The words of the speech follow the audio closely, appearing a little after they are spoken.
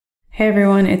Hey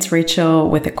everyone, it's Rachel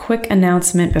with a quick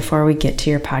announcement before we get to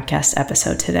your podcast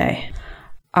episode today.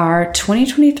 Our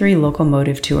 2023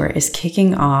 Locomotive Tour is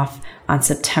kicking off on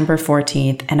September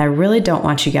 14th, and I really don't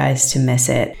want you guys to miss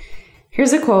it.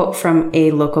 Here's a quote from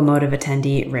a Locomotive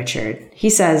attendee, Richard.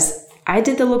 He says, "I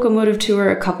did the Locomotive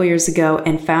Tour a couple years ago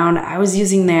and found I was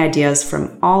using the ideas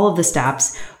from all of the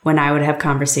stops when I would have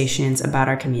conversations about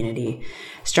our community.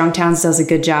 Strong Towns does a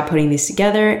good job putting these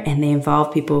together, and they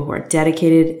involve people who are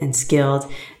dedicated and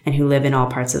skilled and who live in all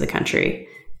parts of the country."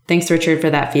 Thanks, Richard,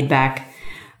 for that feedback.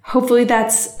 Hopefully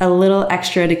that's a little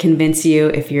extra to convince you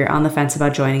if you're on the fence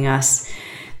about joining us.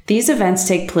 These events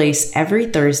take place every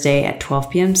Thursday at 12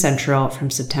 p.m. Central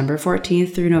from September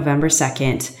 14th through November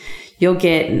 2nd. You'll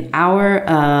get an hour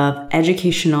of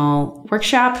educational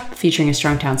workshop featuring a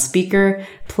Strong Town speaker,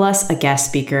 plus a guest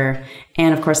speaker.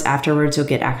 And of course, afterwards, you'll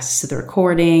get access to the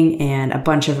recording and a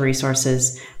bunch of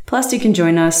resources. Plus, you can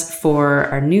join us for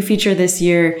our new feature this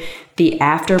year, the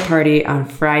after party on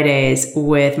Fridays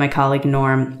with my colleague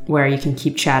Norm, where you can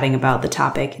keep chatting about the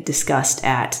topic discussed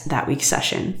at that week's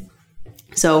session.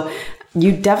 So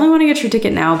you definitely want to get your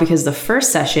ticket now, because the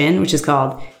first session, which is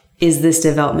called "Is This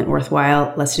Development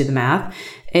Worthwhile? Let's Do the Math,"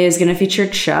 is going to feature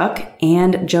Chuck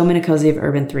and Joe Minicozy of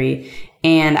Urban 3.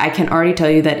 And I can already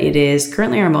tell you that it is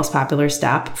currently our most popular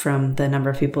stop from the number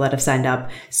of people that have signed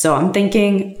up. So I'm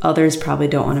thinking others probably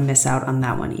don't want to miss out on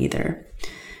that one either.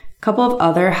 A couple of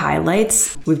other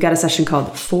highlights. We've got a session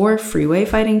called 4 Freeway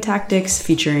Fighting Tactics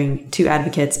featuring two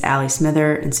advocates, Allie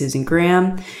Smither and Susan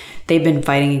Graham. They've been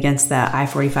fighting against the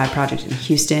I-45 project in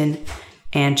Houston,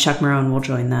 and Chuck Marone will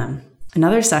join them.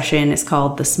 Another session is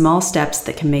called The Small Steps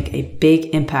That Can Make a Big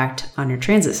Impact on Your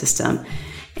Transit System.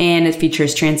 And it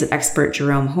features transit expert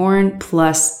Jerome Horn,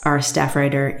 plus our staff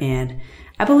writer and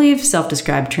I believe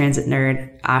self-described transit nerd,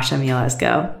 Asha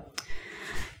Mielesco.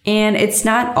 And it's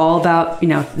not all about,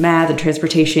 math and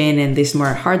transportation and these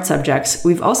more hard subjects.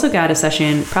 We've also got a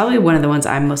session, probably one of the ones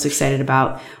I'm most excited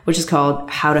about, which is called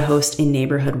How to Host a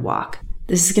Neighborhood Walk.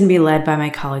 This is going to be led by my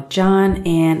colleague John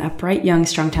and a bright young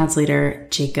Strong Towns leader,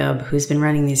 Jacob, who's been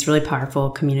running these really powerful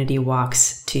community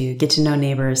walks to get to know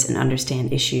neighbors and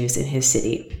understand issues in his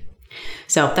city.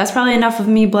 So that's probably enough of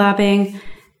me blabbing.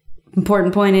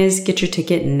 Important point is, get your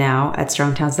ticket now at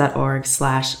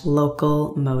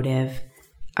strongtowns.org/localmotive.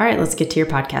 All right, let's get to your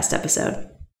podcast episode.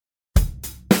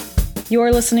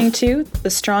 You're listening to the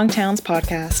Strong Towns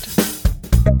Podcast.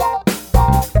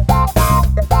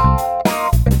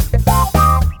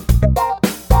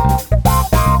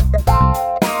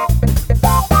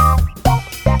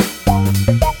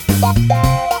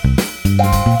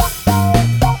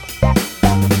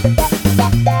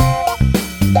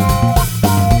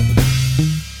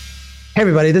 Hey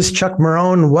everybody, this is Chuck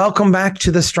Marone. Welcome back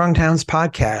to the Strong Towns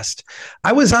Podcast.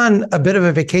 I was on a bit of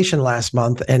a vacation last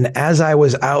month, and as I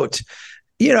was out,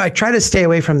 I try to stay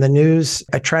away from the news.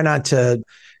 I try not to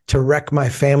wreck my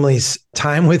family's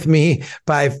time with me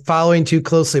by following too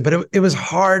closely, but it was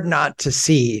hard not to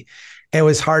see. It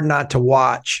was hard not to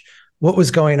watch what was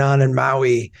going on in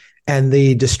Maui and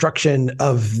the destruction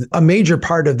of a major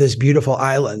part of this beautiful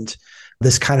island,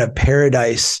 this kind of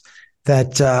paradise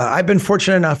that I've been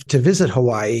fortunate enough to visit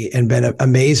Hawaii and been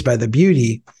amazed by the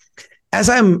beauty. As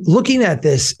I'm looking at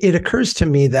this, it occurs to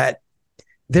me that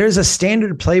there's a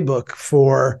standard playbook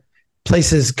for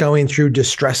places going through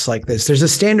distress like this. There's a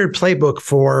standard playbook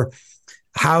for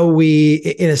how we,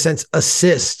 in a sense,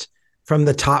 assist from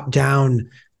the top down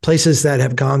places that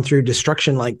have gone through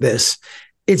destruction like this.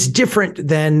 It's different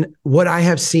than what I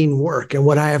have seen work and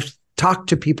what I have talked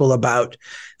to people about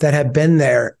that have been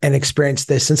there and experienced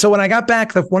this. And so when I got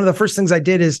back, one of the first things I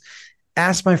did is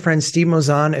ask my friend Steve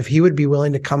Mouzon if he would be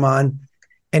willing to come on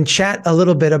and chat a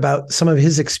little bit about some of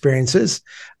his experiences.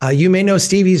 You may know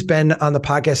Steve. He's been on the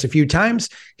podcast a few times.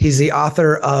 He's the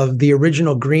author of The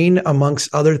Original Green,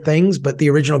 amongst other things, but The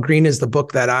Original Green is the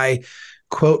book that I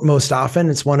quote most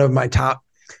often. It's one of my top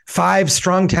 5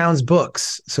 Strong Towns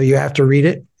books, so you have to read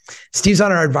it. Steve's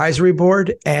on our advisory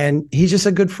board, and he's just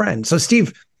a good friend. So,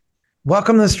 Steve,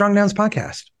 welcome to the Strong Towns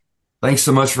Podcast. Thanks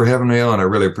so much for having me on. I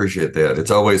really appreciate that.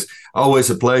 It's always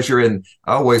a pleasure, and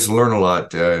I always learn a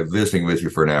lot visiting with you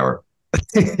for an hour.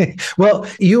 Well,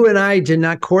 you and I did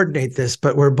not coordinate this,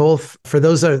 but we're both, for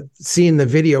those that are seeing the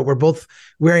video, we're both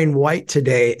wearing white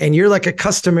today, and you're like a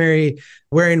customary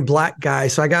wearing black guy.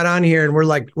 So I got on here and we're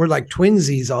like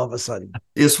twinsies all of a sudden.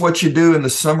 It's what you do in the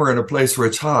summer in a place where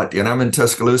it's hot. And I'm in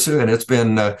Tuscaloosa, and it's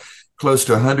been close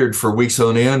to 100 for weeks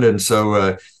on end. And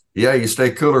so, you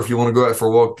stay cooler if you want to go out for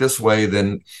a walk this way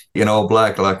than in all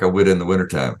black like I would in the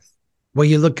wintertime. Well,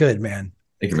 you look good, man.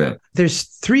 Thank you, man. There's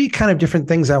 3 kind of different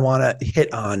things I want to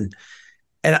hit on.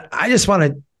 And I just want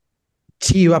to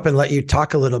tee you up and let you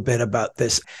talk a little bit about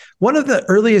this. One of the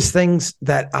earliest things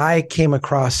that I came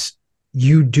across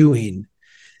you doing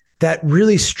that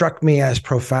really struck me as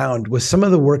profound was some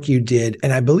of the work you did,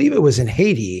 and I believe it was in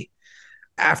Haiti,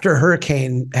 after a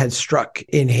hurricane had struck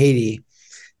in Haiti.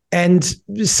 And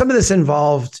some of this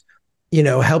involved,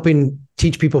 helping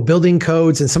teach people building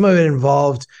codes, and some of it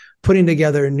involved putting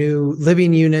together new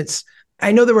living units.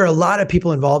 I know there were a lot of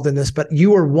people involved in this, but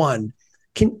you were one.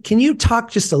 Can you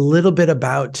talk just a little bit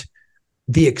about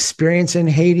the experience in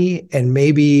Haiti and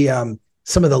maybe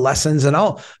some of the lessons? And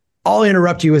I'll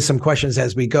interrupt you with some questions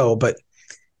as we go, but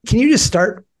can you just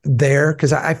start there?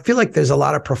 Because I feel like there's a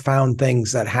lot of profound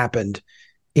things that happened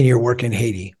in your work in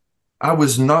Haiti. I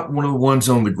was not one of the ones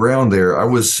on the ground there. I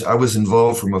was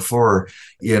involved from afar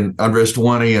in Andres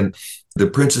Duane, and the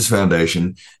Princess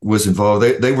Foundation was involved.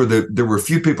 There were a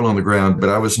few people on the ground, but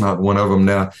I was not one of them.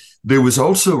 Now, there was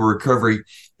also a recovery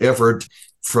effort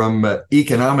from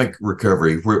economic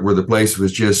recovery, where the place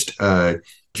was just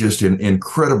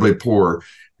incredibly poor.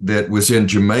 That was in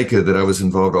Jamaica, that I was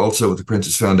involved also with the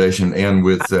Princess Foundation and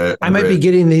with. I might be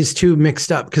getting these two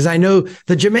mixed up, because I know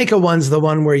the Jamaica one's the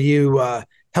one where you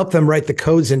help them write the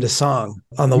codes into song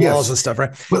on the walls and stuff, right?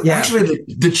 Well, actually,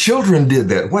 the children did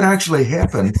that. What actually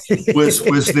happened was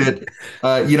that,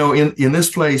 in this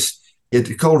place,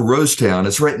 it's called Rosetown.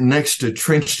 It's right next to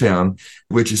Trenchtown,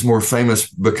 which is more famous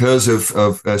because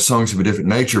of songs of a different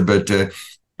nature. But in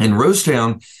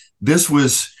Rosetown, this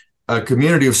was a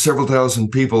community of several thousand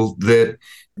people that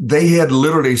they had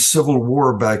literally civil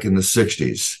war back in the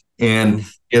 60s. And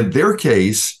in their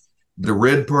case, the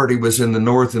red party was in the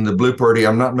north and the blue party,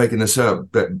 I'm not making this up,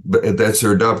 but that's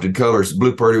their adopted colors. The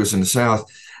blue party was in the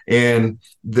south. And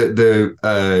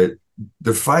the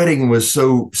fighting was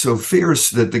so fierce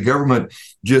that the government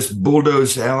just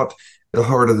bulldozed out the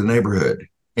heart of the neighborhood.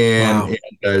 And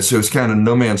so it's kind of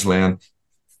no man's land.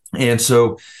 And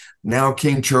so now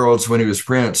King Charles, when he was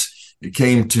prince,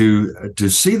 came to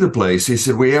see the place. He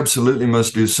said, we absolutely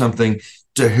must do something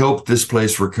to help this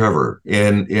place recover.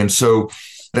 And so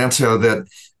that's how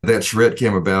that charrette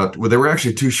came about. Well, there were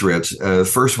actually two charrettes. The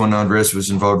first one Andres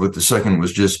was involved with. The second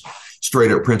was just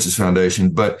straight up Princess Foundation.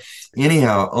 But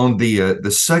anyhow, on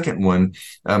the second one,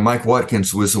 Mike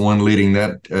Watkins was the one leading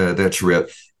that charrette.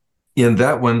 In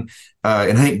that one,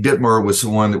 and Hank Dittmar was the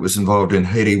one that was involved in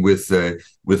Haiti with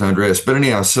Andres. But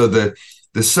anyhow, so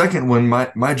the second one,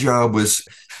 my job was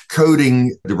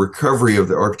coding the recovery of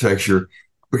the architecture,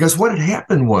 because what had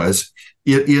happened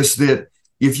is that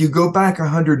if you go back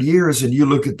 100 years and you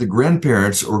look at the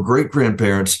grandparents or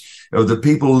great-grandparents of the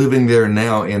people living there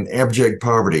now in abject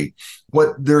poverty,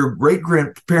 what their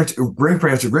great-grandparents or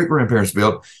great-grandparents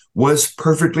built was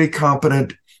perfectly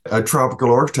competent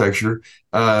tropical architecture,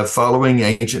 following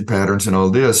ancient patterns and all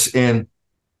this. And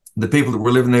the people that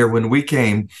were living there when we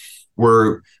came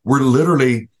were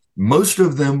literally, most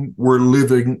of them were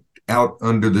living out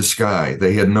under the sky.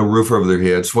 They had no roof over their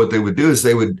heads. What they would do is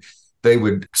they would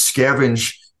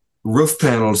scavenge roof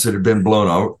panels that had been blown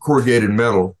out, corrugated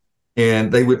metal,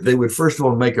 and they would first of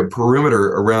all make a perimeter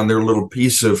around their little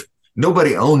piece of.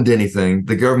 Nobody owned anything.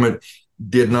 The government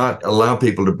did not allow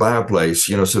people to buy a place,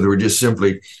 so they were just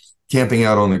simply camping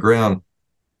out on the ground,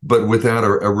 but without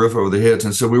a roof over their heads.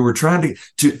 And so we were trying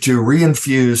to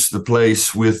reinfuse the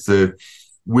place with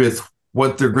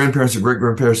what their grandparents and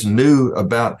great-grandparents knew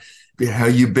about how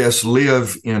you best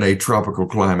live in a tropical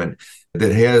climate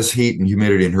that has heat and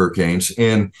humidity and hurricanes.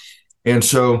 And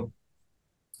so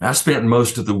I spent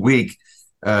most of the week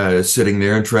sitting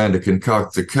there and trying to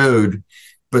concoct the code.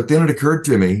 But then it occurred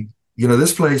to me,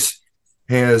 this place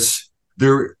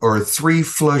there are 3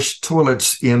 flush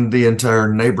toilets in the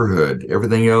entire neighborhood.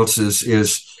 Everything else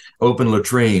is open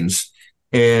latrines.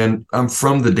 And I'm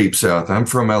from the Deep South. I'm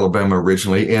from Alabama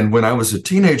originally. And when I was a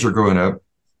teenager growing up,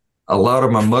 a lot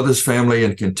of my mother's family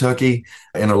in Kentucky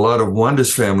and a lot of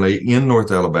Wanda's family in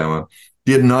North Alabama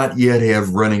did not yet have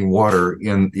running water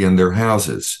in their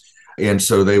houses. And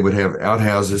so they would have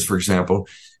outhouses, for example.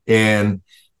 And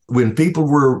when people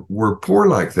were poor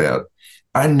like that,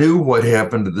 I knew what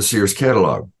happened to the Sears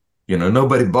catalog.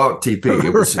 Nobody bought TP.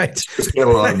 It was right. Sears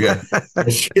catalog.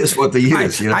 It's just what they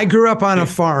use. I grew up on a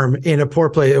farm in a poor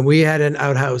place, and we had an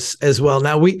outhouse as well.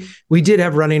 Now, we did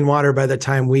have running water by the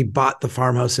time we bought the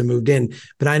farmhouse and moved in,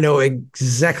 but I know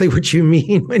exactly what you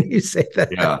mean when you say that.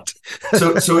 Yeah.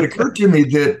 So it occurred to me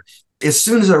that as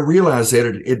soon as I realized that,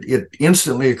 it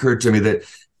instantly occurred to me that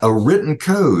a written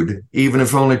code, even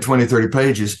if only 20, 30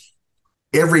 pages,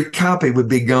 every copy would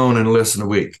be gone in less than a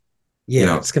week.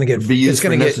 Yeah, it's going to get be used for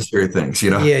necessary things.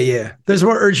 Yeah. There's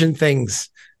more urgent things.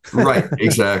 Right,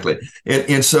 exactly.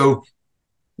 And so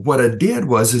what I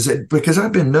did is that because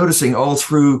I've been noticing all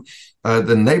through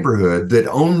the neighborhood that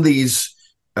on these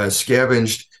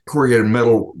scavenged corrugated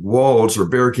metal walls or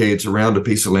barricades around a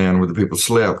piece of land where the people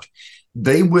slept,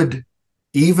 they would,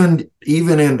 even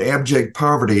in abject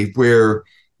poverty where,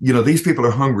 these people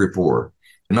are hungry poor,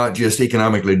 not just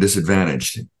economically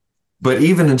disadvantaged. But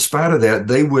even in spite of that,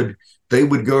 they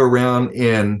would go around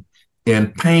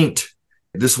and paint.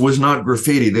 This was not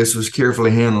graffiti. This was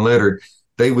carefully hand lettered.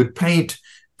 They would paint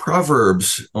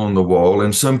proverbs on the wall.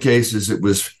 In some cases, it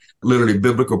was literally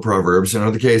biblical proverbs. In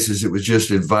other cases, it was just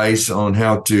advice on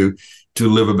how to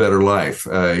live a better life,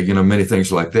 many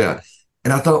things like that.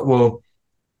 And I thought, well,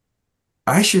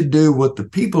 I should do what the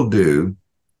people do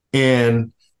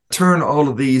and turn all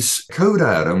of these code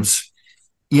items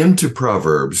into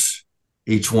proverbs,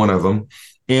 each one of them,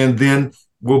 and then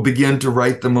we'll begin to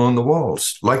write them on the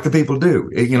walls like the people do.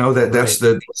 That's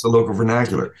the local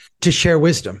vernacular. To share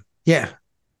wisdom. Yeah.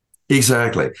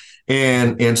 Exactly.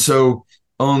 And so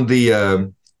on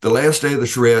the last day of the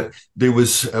charrette, there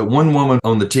was one woman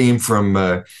on the team from,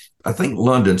 I think,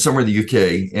 London, somewhere in the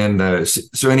UK. And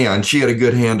so anyhow, and she had a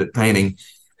good hand at painting.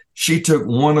 She took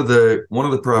one of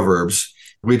the proverbs,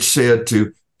 which said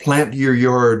to plant your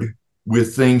yard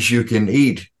with things you can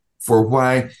eat. For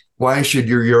why should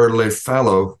your yard lay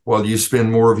fallow while you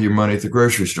spend more of your money at the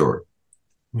grocery store?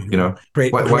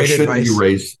 Mm-hmm. Why shouldn't advice. You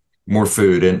raise more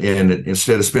food and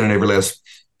instead of spending every last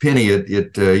penny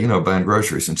at buying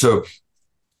groceries? And so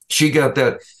she got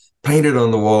that painted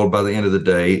on the wall by the end of the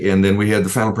day. And then we had the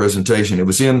final presentation. It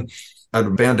was in an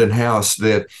abandoned house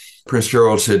that Prince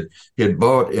Charles had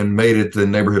bought and made it the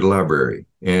neighborhood library.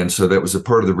 And so that was a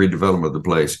part of the redevelopment of the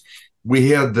place. We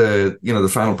had the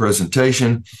final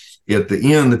presentation. At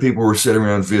the end, the people were sitting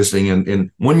around visiting,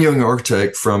 and one young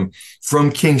architect from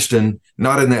Kingston,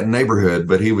 not in that neighborhood,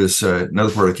 but he was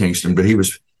another part of Kingston, but he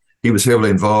was heavily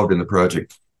involved in the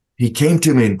project. He came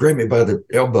to me and grabbed me by the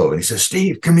elbow, and he said,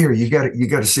 "Steve, come here. You got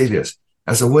to see this."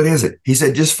 I said, "What is it?" He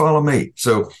said, "Just follow me."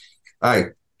 So I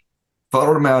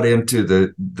followed him out into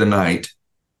the night,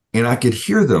 and I could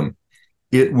hear them.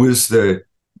 It was the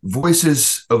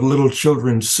voices of little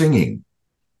children singing.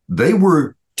 They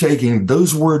were taking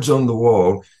those words on the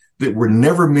wall that were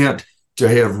never meant to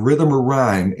have rhythm or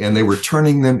rhyme, and they were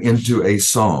turning them into a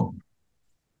song.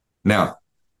 Now,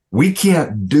 we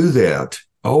can't do that.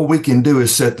 All we can do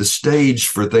is set the stage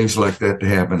for things like that to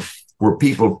happen, where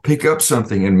people pick up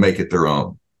something and make it their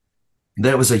own.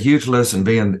 That was a huge lesson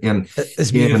being in. That's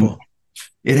beautiful.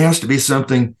 It has to be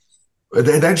something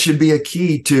that should be a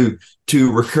key to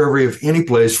recovery of any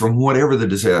place from whatever the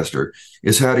disaster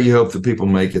is. How do you help the people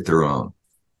make it their own?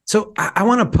 So I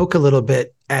want to poke a little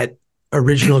bit at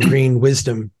original green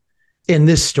wisdom in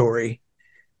this story,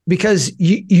 because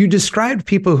you described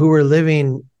people who were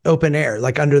living open air,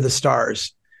 like under the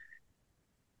stars,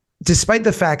 despite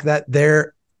the fact that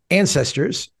their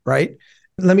ancestors, right?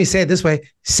 Let me say it this way: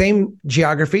 same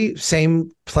geography,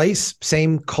 same place,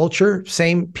 same culture,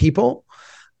 same people,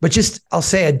 but just, I'll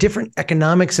say, a different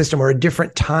economic system or a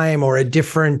different time or a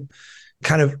different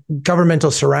kind of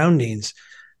governmental surroundings.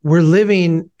 We're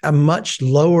living a much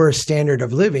lower standard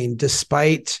of living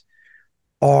despite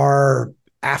our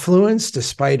affluence,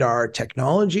 despite our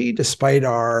technology, despite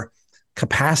our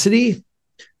capacity.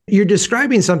 You're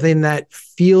describing something that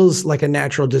feels like a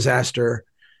natural disaster.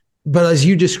 But as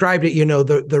you described it,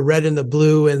 the red and the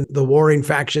blue and the warring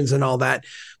factions and all that,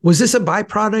 was this a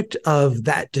byproduct of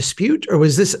that dispute, or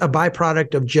was this a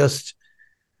byproduct of just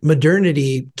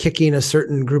modernity kicking a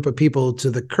certain group of people to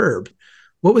the curb?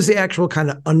 What was the actual kind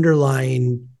of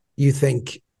underlying, you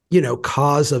think,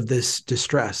 cause of this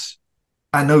distress?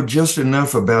 I know just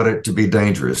enough about it to be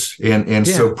dangerous. And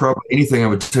so probably anything I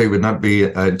would say would not be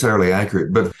entirely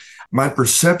accurate. But my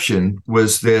perception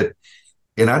was that,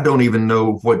 and I don't even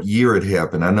know what year it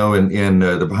happened. I know in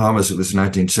the Bahamas, it was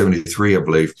 1973, I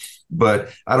believe. But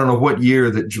I don't know what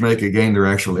year that Jamaica gained their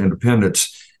actual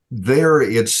independence. There,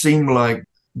 it seemed like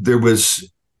there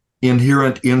was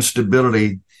inherent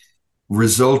instability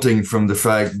resulting from the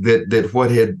fact that what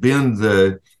had been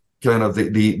the kind of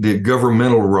the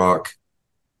governmental rock,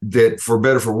 that for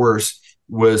better for worse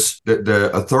was that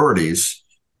the authorities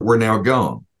were now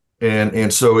gone,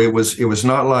 and so it was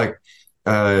not like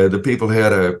the people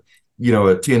had a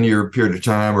 10-year period of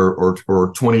time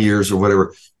or 20 years or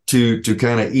whatever to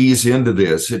kind of ease into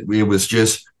this. It was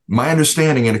just my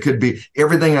understanding, and it could be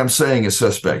everything I'm saying is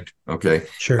suspect. Okay.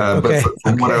 Sure. Okay.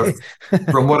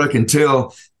 But from what I can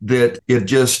tell, that it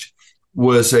just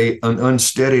was an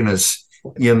unsteadiness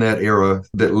in that era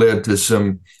that led to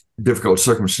some difficult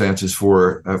circumstances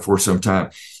for some time.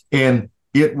 And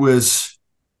it was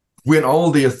when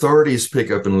all the authorities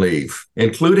pick up and leave,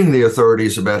 including the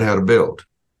authorities about how to build,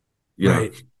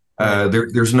 Right.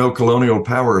 There's no colonial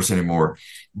powers anymore,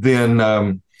 then,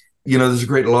 there's a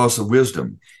great loss of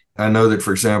wisdom. I know that,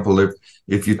 for example,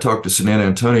 if you talk to San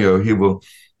Antonio, he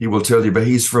will tell you, but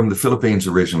he's from the Philippines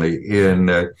originally, and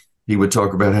he would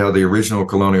talk about how the original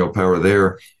colonial power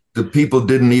there, the people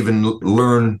didn't even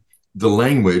learn the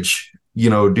language,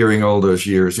 during all those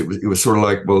years. It was sort of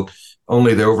like, well,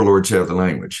 only the overlords have the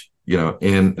language,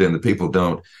 and then the people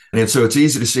don't. And so it's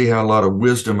easy to see how a lot of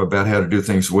wisdom about how to do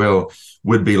things well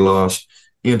would be lost.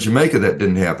 In Jamaica, that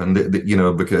didn't happen,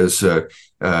 because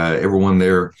everyone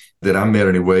there that I met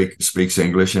anyway speaks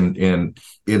English, and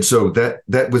so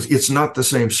it's not the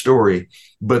same story,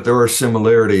 but there are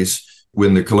similarities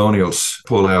when the colonials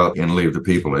pull out and leave the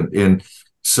people, and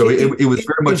so it was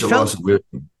very much a loss of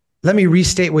wisdom. Let me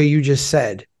restate what you just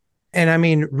said, and I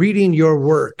mean, reading your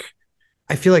work,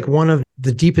 I feel like one of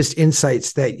the deepest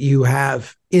insights that you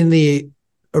have in the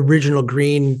original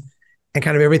Green and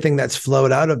kind of everything that's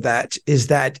flowed out of that is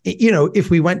that, if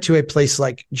we went to a place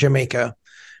like Jamaica,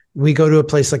 we go to a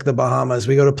place like the Bahamas,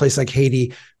 we go to a place like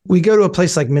Haiti, we go to a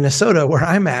place like Minnesota, where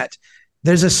I'm at,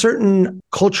 there's a certain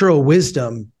cultural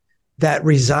wisdom that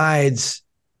resides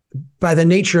by the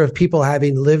nature of people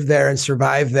having lived there and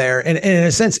survived there, and in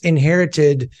a sense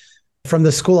inherited from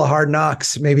the school of hard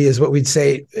knocks, maybe is what we'd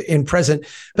say in present,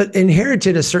 but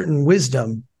inherited a certain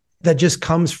wisdom that just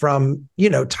comes from,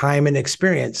 time and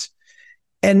experience.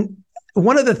 And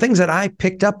one of the things that I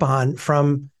picked up on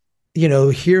from,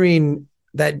 hearing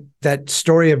that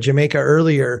story of Jamaica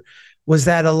earlier was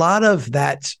that a lot of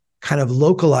that kind of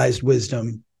localized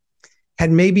wisdom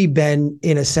had maybe been,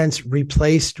 in a sense,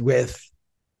 replaced with,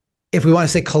 if we want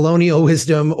to say colonial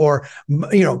wisdom or,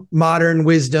 modern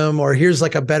wisdom, or here's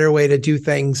like a better way to do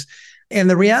things. And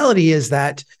the reality is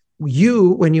that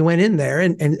when you went in there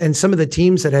and some of the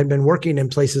teams that had been working in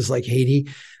places like Haiti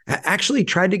actually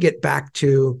tried to get back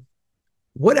to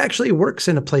what actually works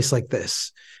in a place like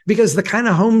this, because the kind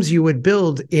of homes you would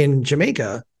build in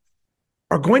Jamaica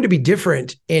are going to be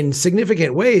different in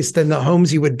significant ways than the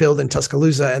homes you would build in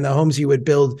Tuscaloosa and the homes you would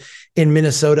build in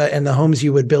Minnesota and the homes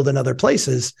you would build in other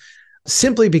places,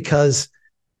 simply because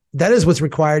that is what's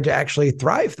required to actually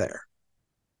thrive there.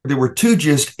 There were two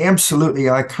just absolutely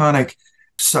iconic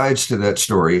sides to that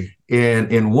story.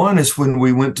 And one is when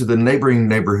we went to the neighboring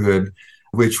neighborhood,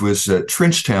 which was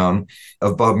Trenchtown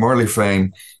of Bob Marley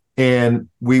fame. And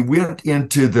we went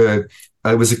into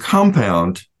it was a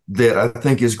compound that I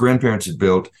think his grandparents had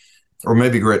built, or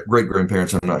maybe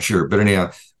great-grandparents, I'm not sure. But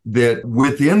anyhow, that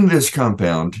within this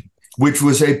compound, which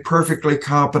was a perfectly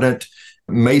competent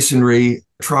masonry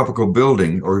tropical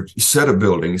building or set of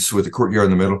buildings with a courtyard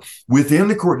in the middle, within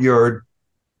the courtyard,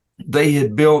 they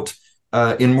had built,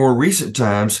 in more recent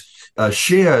times, a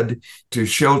shed to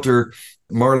shelter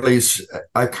Marley's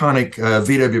iconic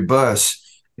VW bus,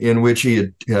 in which he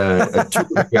had toured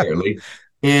apparently.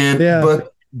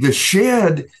 But the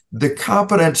shed, the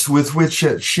competence with which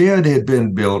that shed had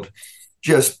been built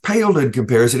just paled in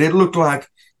comparison. It looked like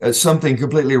something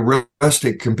completely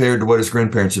rustic compared to what his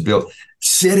grandparents had built,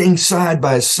 sitting side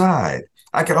by side.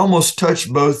 I could almost touch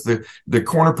both the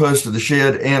corner post of the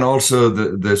shed and also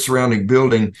the surrounding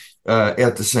building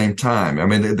at the same time. I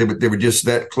mean, they were just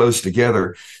that close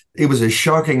together. It was a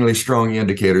shockingly strong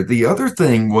indicator. The other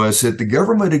thing was that the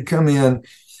government had come in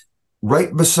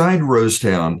right beside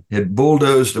Rosetown, had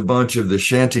bulldozed a bunch of the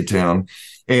shantytown,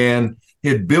 and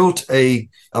had built a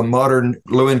modern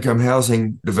low-income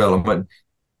housing development,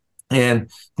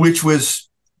 and which was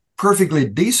perfectly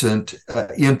decent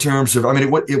in terms of, I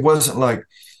mean, it wasn't like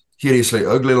hideously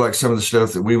ugly like some of the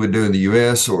stuff that we would do in the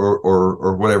U.S.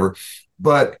 or whatever,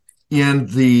 but in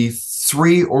the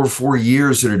 3 or 4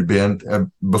 years that it had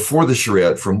been before the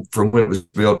charrette from when it was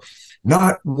built,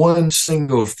 not one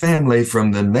single family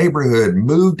from the neighborhood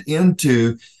moved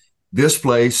into this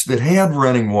place that had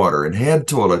running water and had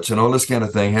toilets and all this kind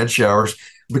of thing, had showers,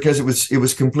 because it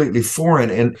was completely foreign.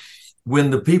 And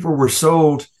when the people were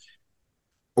sold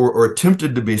or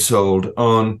attempted to be sold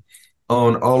on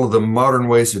all of the modern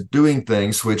ways of doing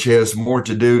things, which has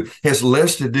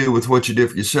less to do with what you do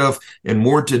for yourself and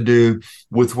more to do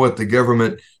with what the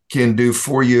government can do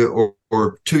for you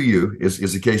or to you, as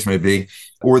the case may be,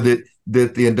 or that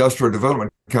the industrial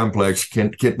development complex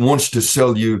can wants to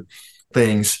sell you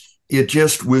things. It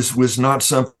just was not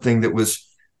something that was,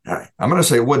 I'm going to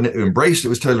say it wasn't embraced, it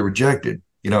was totally rejected,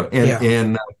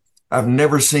 and I've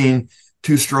never seen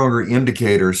two stronger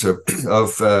indicators of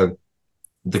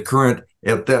the current,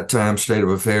 at that time, state of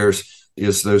affairs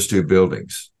is those two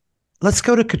buildings. Let's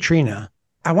go to Katrina.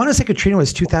 I want to say Katrina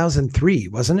was 2003,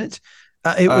 wasn't it?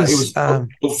 It was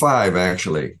 '05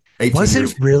 actually. 18 was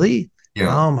years it really?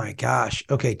 Yeah. Oh my gosh.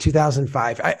 Okay,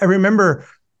 2005. I remember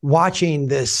watching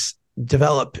this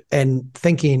develop and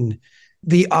thinking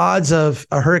the odds of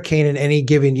a hurricane in any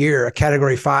given year, a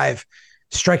category 5,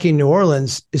 striking New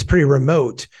Orleans is pretty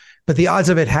remote, but the odds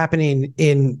of it happening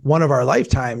in one of our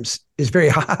lifetimes is very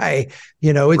high.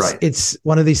 Right. It's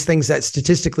one of these things that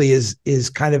statistically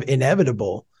is kind of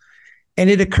inevitable. And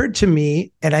it occurred to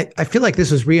me, and I feel like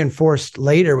this was reinforced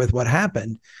later with what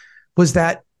happened, was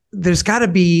that there's got to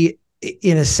be,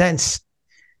 in a sense,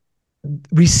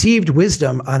 received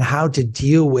wisdom on how to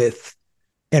deal with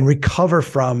and recover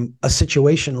from a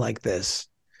situation like this.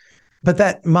 But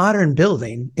that modern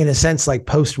building, in a sense, like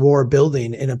post-war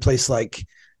building in a place like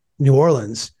New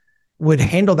Orleans, would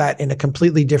handle that in a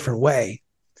completely different way,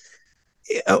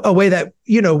 a way that,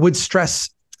 would stress,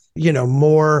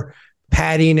 more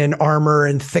padding and armor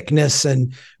and thickness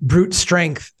and brute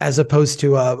strength as opposed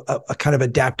to a kind of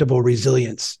adaptable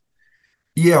resilience.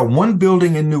 Yeah, one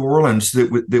building in New Orleans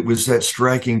that was that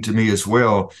striking to me as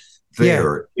well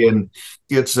there. Yeah. And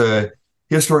it's a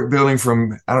historic building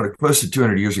from, I don't know, close to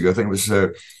 200 years ago. I think it was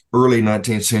early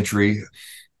 19th century,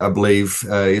 I believe.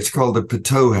 It's called the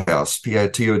Pitot House,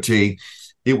 Pitot.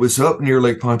 It was up near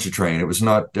Lake Pontchartrain. It was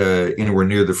not anywhere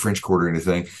near the French Quarter or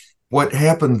anything. What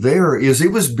happened there is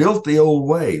it was built the old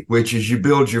way, which is you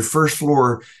build your first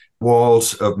floor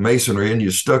walls of masonry and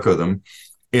you stucco them.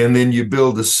 And then you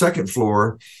build the second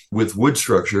floor with wood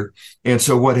structure. And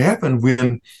so what happened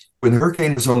when the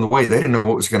hurricane was on the way, they didn't know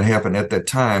what was going to happen at that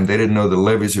time. They didn't know the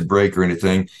levees would break or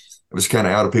anything. It was kind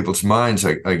of out of people's minds,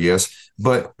 I guess.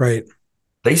 But right.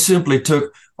 They simply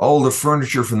took all the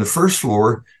furniture from the first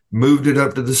floor, moved it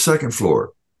up to the second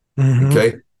floor. Mm-hmm.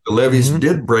 Okay. The levees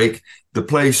did break. The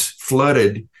place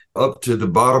flooded up to the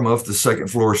bottom of the second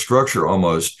floor structure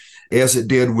almost, as it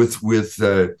did with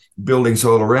buildings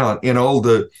all around. And all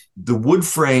the wood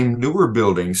frame newer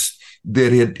buildings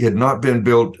that had not been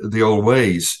built the old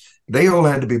ways, they all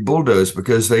had to be bulldozed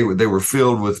because they were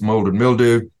filled with mold and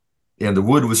mildew, and the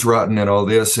wood was rotten and all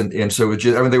this. And so it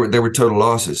just, I mean, they were total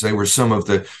losses. They were some of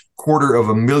the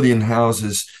 250,000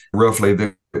 houses roughly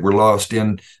that were lost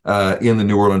in the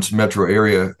New Orleans metro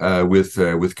area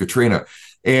with Katrina.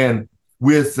 And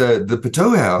with the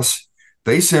Pitot House,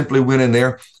 they simply went in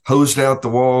there, hosed out the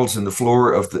walls and the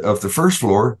floor of the first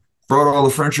floor, brought all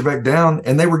the furniture back down,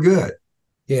 and they were good.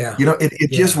 Yeah.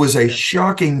 It just was a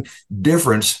shocking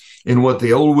difference in what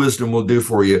the old wisdom will do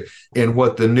for you and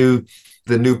what the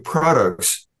new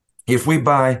products. If we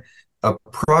buy a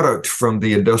product from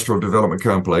the industrial development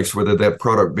complex, whether that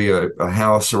product be a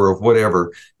house or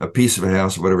whatever, a piece of a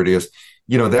house or whatever it is,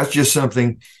 that's just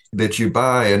something that you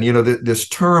buy. And, this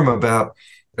term about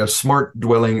a smart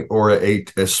dwelling or a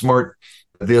smart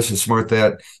this and smart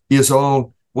that is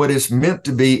all what it's meant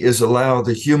to be, is allow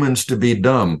the humans to be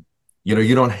dumb.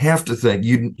 You don't have to think.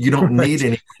 You don't need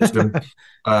any wisdom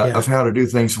of how to do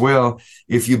things well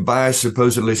if you buy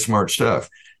supposedly smart stuff.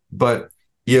 But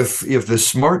if the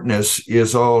smartness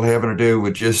is all having to do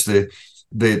with just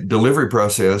the delivery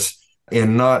process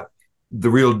and not the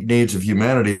real needs of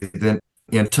humanity, then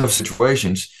in tough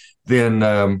situations,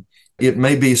 then it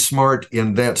may be smart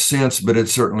in that sense, but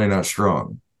it's certainly not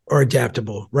strong. Or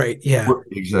adaptable, right? Yeah.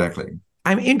 Exactly.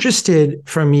 I'm interested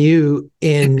from you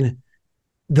in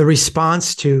the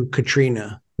response to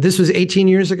Katrina. This was 18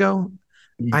 years ago.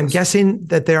 Yes. I'm guessing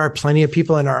that there are plenty of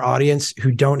people in our audience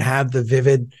who don't have the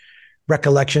vivid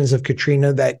recollections of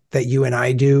Katrina that you and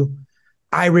I do.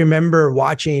 I remember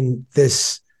watching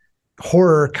this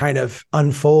horror kind of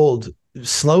unfold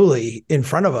slowly in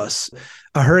front of us.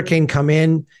 A hurricane come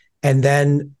in, and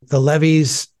then the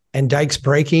levees and dikes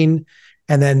breaking,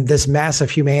 and then this mass of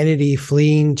humanity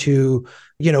fleeing to,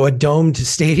 a domed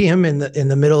stadium in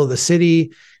the middle of the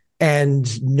city,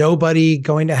 and nobody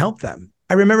going to help them.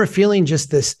 I remember feeling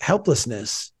just this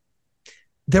helplessness.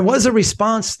 There was a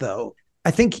response, though.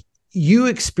 I think you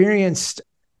experienced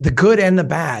the good and the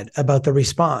bad about the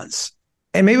response.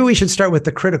 And maybe we should start with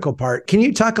the critical part. Can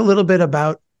you talk a little bit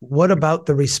about what about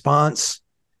the response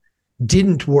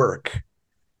didn't work?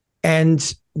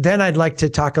 And then I'd like to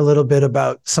talk a little bit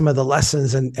about some of the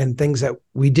lessons and things that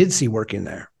we did see working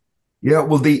there. Yeah,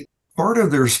 well, the part of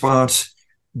the response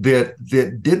that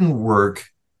didn't work,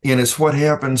 and it's what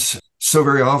happens so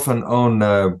very often on,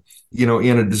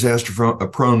 in a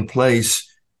disaster-prone place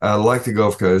like the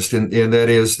Gulf Coast, and that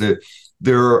is that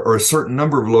there are a certain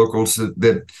number of locals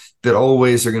that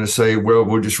always are going to say, well,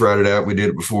 we'll just ride it out. We did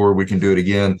it before. We can do it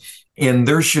again. And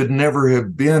there should never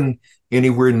have been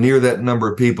anywhere near that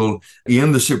number of people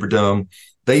in the Superdome.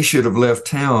 They should have left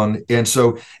town. And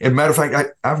so, as a matter of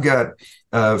fact, I've got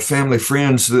family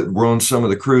friends that were on some of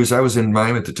the crews. I was in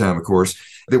Miami at the time, of course,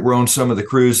 that were on some of the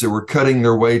crews that were cutting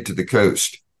their way to the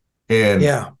coast.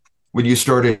 And when you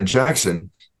start in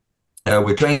Jackson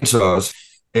with chainsaws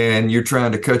and you're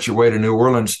trying to cut your way to New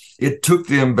Orleans, it took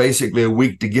them basically a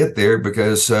week to get there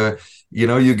because,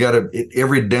 you got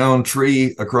every down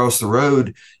tree across the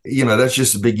road, that's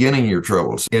just the beginning of your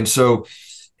troubles. And so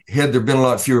had there been a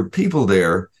lot fewer people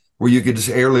there where you could just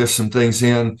airlift some things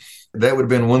in, that would have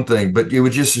been one thing. But it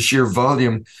was just the sheer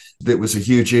volume that was a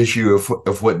huge issue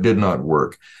of what did not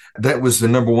work. That was the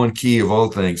number one key of all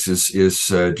things is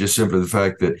just simply the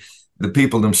fact that the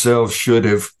people themselves should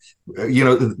have,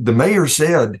 the mayor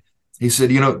said, he said,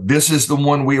 this is the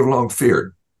one we have long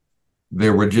feared.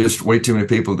 There were just way too many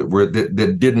people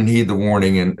that didn't heed the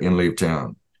warning and leave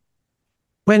town.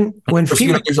 When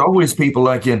there's always people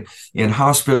like in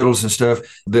hospitals and stuff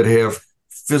that have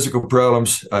physical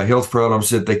problems, health problems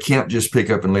that they can't just pick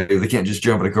up and leave. They can't just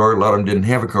jump in a car. A lot of them didn't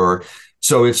have a car.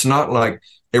 So it's not like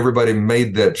everybody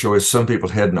made that choice. Some people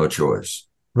had no choice.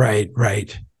 Right.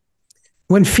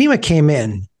 When FEMA came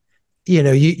in,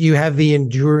 you have the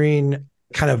enduring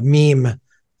kind of meme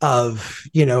of,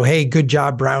 hey, good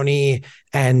job, Brownie.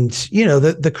 And,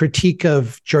 the critique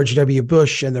of George W.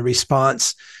 Bush and the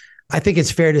response. I think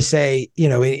it's fair to say,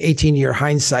 in 18-year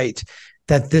hindsight,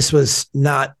 that this was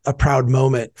not a proud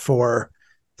moment for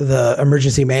the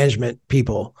emergency management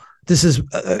people. This is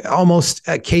almost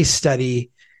a case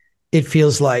study, it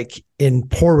feels like, in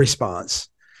poor response.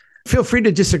 Feel free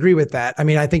to disagree with that. I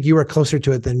mean, I think you were closer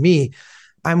to it than me.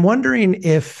 I'm wondering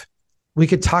if we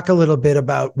could talk a little bit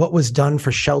about what was done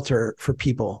for shelter for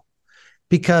people,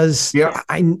 because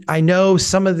I know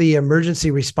some of the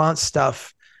emergency response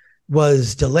stuff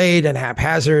was delayed and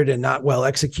haphazard and not well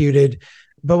executed.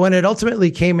 But when it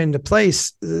ultimately came into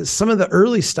place, some of the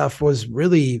early stuff was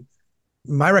really,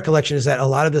 my recollection is that a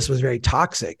lot of this was very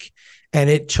toxic, and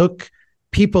it took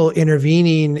people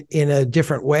intervening in a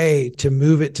different way to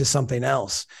move it to something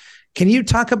else. Can you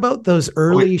talk about those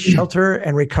early shelter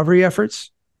and recovery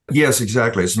efforts? Yes,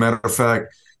 exactly. As a matter of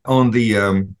fact, on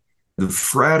the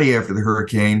Friday after the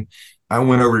hurricane, I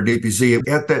went over to DPZ.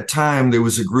 At that time, there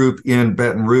was a group in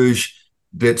Baton Rouge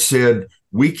that said,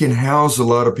 we can house a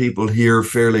lot of people here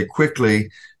fairly quickly.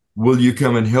 Will you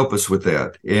come and help us with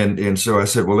that? And so I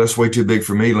said, well, that's way too big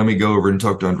for me. Let me go over and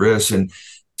talk to Andres. And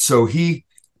so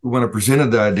when I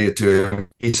presented the idea to him,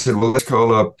 he said, well, let's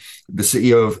call up the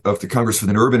CEO of the Congress for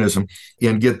Urbanism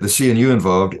and get the CNU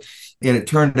involved. And it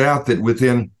turned out that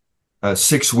within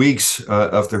 6 weeks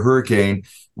of the hurricane,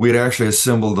 we had actually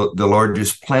assembled the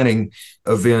largest planning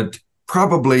event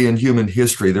probably in human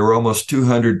history. There were almost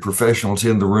 200 professionals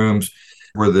in the rooms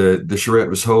where the charrette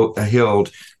was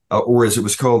held, or as it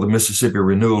was called, the Mississippi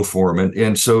Renewal Forum.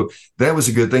 And so that was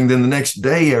a good thing. Then the next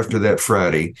day after that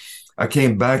Friday, I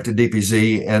came back to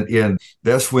DPZ, and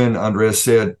that's when Andres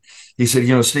said, he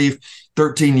said, Steve,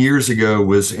 13 years ago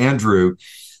was Andrew,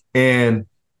 and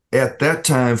at that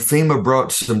time, FEMA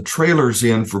brought some trailers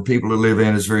in for people to live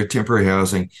in as very temporary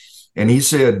housing. And he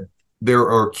said, there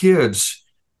are kids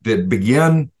that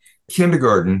began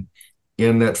kindergarten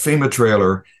in that FEMA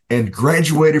trailer and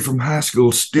graduated from high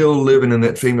school still living in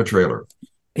that FEMA trailer.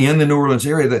 In the New Orleans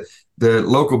area, the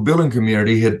local building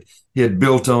community had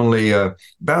built only about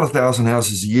 1,000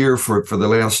 houses a year for the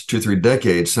last 2-3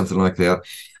 decades, something like that.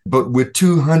 But with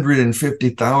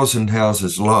 250,000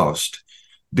 houses lost,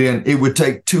 then it would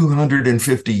take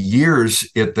 250 years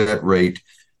at that rate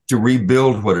to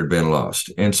rebuild what had been lost.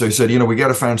 And so he said, we got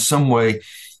to find some way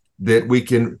that we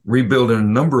can rebuild in a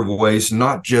number of ways,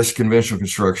 not just conventional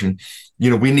construction.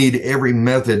 We need every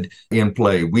method in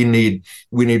play. We need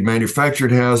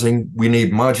manufactured housing, we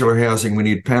need modular housing, we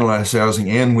need panelized housing,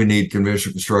 and we need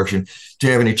conventional construction to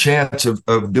have any chance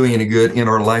of doing any good in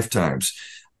our lifetimes.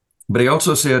 But he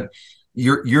also said,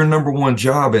 your number one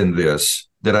job in this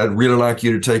that I'd really like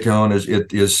you to take on is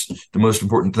the most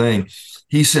important thing.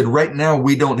 He said, right now,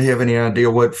 we don't have any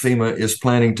idea what FEMA is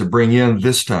planning to bring in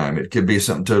this time. It could be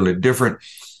something totally different.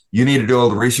 You need to do all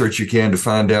the research you can to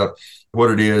find out what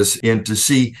it is and to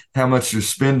see how much they're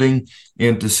spending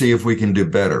and to see if we can do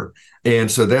better.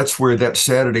 And so that's where that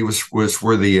Saturday was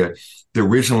where the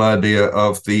original idea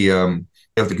of the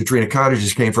Katrina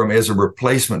cottages came from as a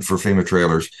replacement for FEMA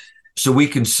trailers. So we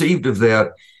conceived of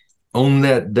that on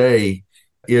that day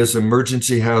is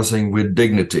emergency housing with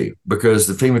dignity, because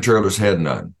the FEMA trailers had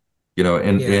none,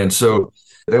 and so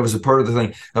that was a part of the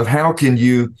thing of how can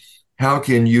you help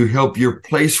your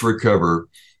place recover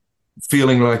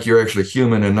feeling like you're actually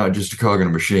human and not just a cog in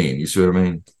a machine. You see what I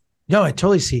mean? No, I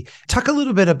totally see. Talk a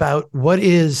little bit about what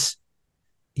is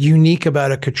unique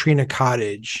about a Katrina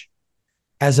cottage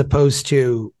as opposed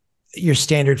to your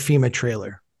standard FEMA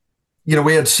trailer?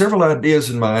 We had several ideas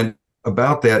in mind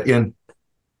about that. And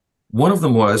one of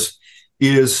them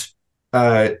is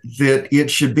that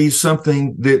it should be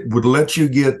something that would let you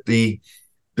get the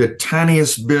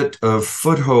tiniest bit of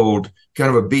foothold,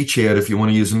 kind of a beachhead, if you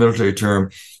want to use a military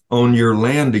term, on your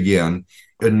land again.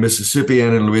 In Mississippi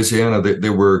and in Louisiana,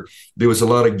 there was a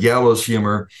lot of gallows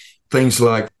humor. Things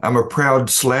like, I'm a proud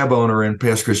slab owner in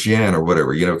Pass Christian or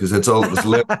whatever, because that's all that was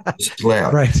left was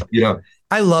slab. Right.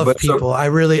 I love people. So, I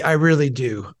really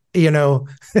do.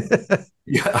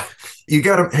 Yeah. You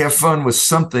got to have fun with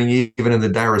something, even in the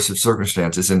direst of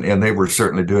circumstances. And they were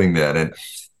certainly doing that.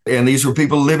 And these were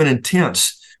people living in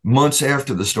tents months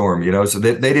after the storm, so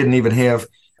they didn't even have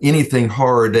anything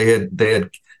hard. They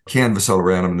had canvas all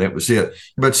around them, and that was it.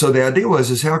 But so the idea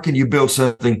is how can you build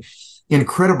something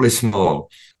incredibly small,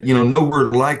 nowhere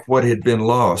like what had been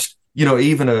lost.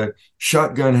 Even a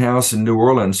shotgun house in New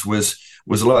Orleans was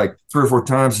like 3 or 4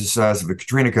 times the size of a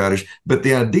Katrina cottage. But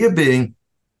the idea being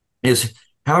is,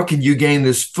 how can you gain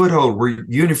this foothold where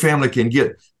you and your family can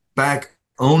get back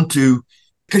onto,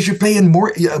 because you're paying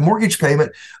a mortgage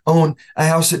payment on a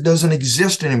house that doesn't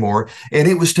exist anymore. And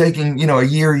it was taking, a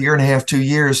year and a half, 2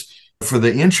 years for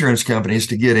the insurance companies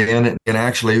to get in and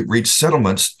actually reach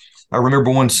settlements. I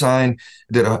remember one sign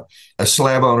that a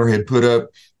slab owner had put up.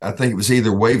 I think it was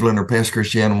either Waveland or Pass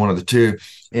Christian, one of the two.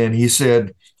 And he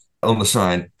said on the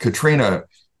sign, Katrina,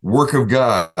 work of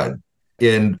God.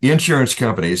 In insurance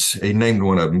companies, he named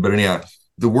one of them, but anyhow,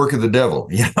 the work of the devil.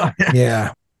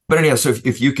 Yeah. But anyhow, so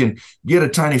if you can get a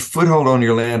tiny foothold on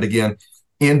your land again,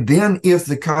 and then if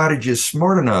the cottage is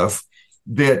smart enough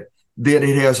that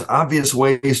it has obvious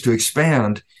ways to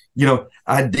expand,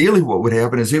 ideally what would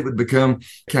happen is it would become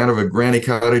kind of a granny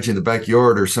cottage in the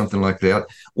backyard or something like that,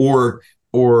 or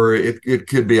it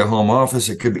could be a home office.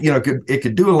 It could be, it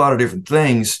could do a lot of different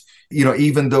things,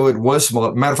 even though it was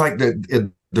small. Matter of fact,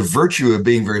 the virtue of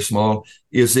being very small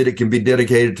is that it can be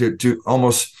dedicated to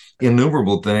almost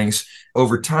innumerable things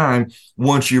over time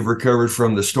once you've recovered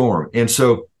from the storm. And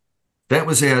so that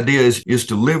was the idea, is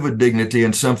to live with dignity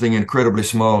in something incredibly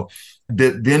small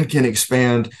that then can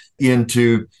expand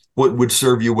into what would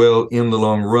serve you well in the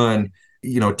long run.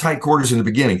 Tight quarters in the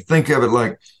beginning. Think of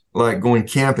it like going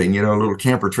camping, a little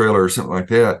camper trailer or something like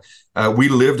that. We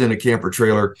lived in a camper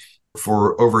trailer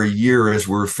for over a year as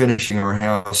we were finishing our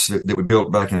house that we built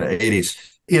back in the 80s.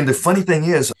 And the funny thing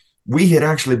is, we had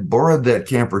actually borrowed that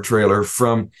camper trailer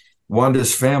from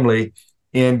Wanda's family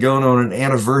and gone on an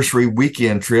anniversary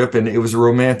weekend trip, and it was a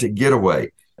romantic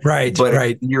getaway. Right, but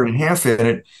right. A year and a half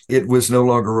in it was no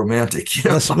longer romantic.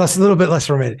 A little bit less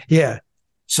romantic. Yeah.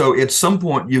 So at some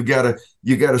point you got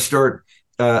to start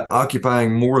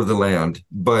occupying more of the land,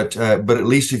 but at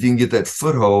least if you can get that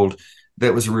foothold,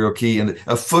 that was a real key, and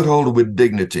a foothold with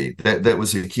dignity. That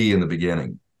was the key in the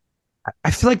beginning.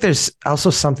 I feel like there's also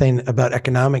something about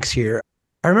economics here.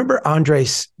 I remember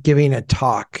Andres giving a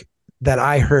talk that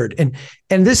I heard, and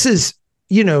this is,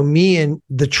 me and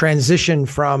the transition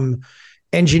from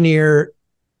engineer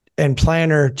and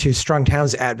planner to strong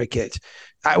towns advocate.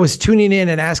 I was tuning in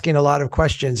and asking a lot of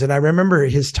questions. And I remember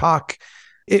his talk,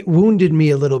 it wounded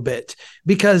me a little bit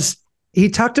because he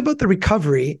talked about the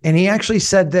recovery, and he actually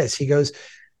said this. He goes,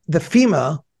 the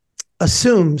FEMA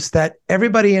assumes that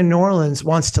everybody in New Orleans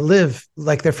wants to live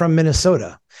like they're from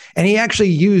Minnesota. And he actually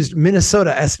used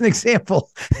Minnesota as an example.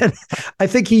 And I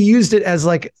think he used it as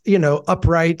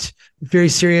upright, very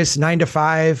serious, 9 to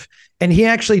 5. And he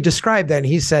actually described that. And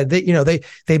he said that,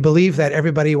 they believe that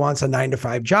everybody wants a 9 to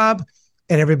 5 job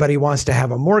and everybody wants to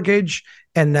have a mortgage.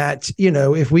 And that,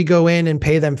 if we go in and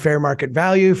pay them fair market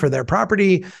value for their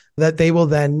property, that they will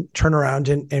then turn around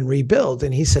and rebuild.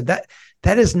 And he said that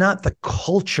is not the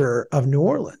culture of New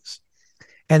Orleans.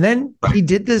 And then he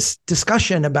did this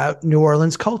discussion about New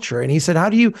Orleans culture. And he said, how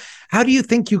do you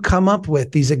think you come up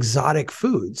with these exotic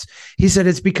foods? He said,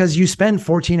 it's because you spend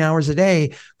 14 hours a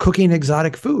day cooking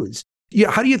exotic foods.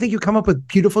 How do you think you come up with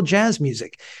beautiful jazz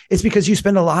music? It's because you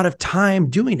spend a lot of time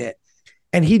doing it.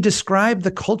 And he described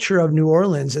the culture of New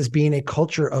Orleans as being a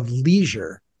culture of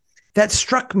leisure. That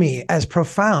struck me as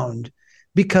profound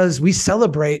because we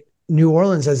celebrate New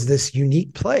Orleans as this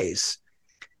unique place.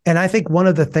 And I think one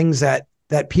of the things that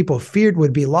people feared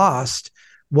would be lost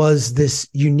was this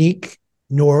unique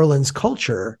New Orleans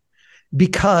culture,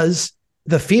 because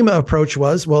the FEMA approach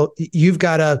was, well, you've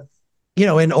got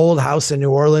an old house in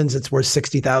New Orleans, it's worth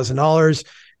 $60,000.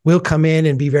 We'll come in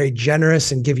and be very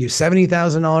generous and give you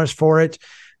 $70,000 for it.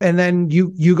 And then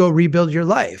you go rebuild your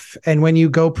life. And when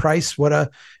you go price what a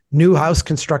new house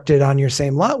constructed on your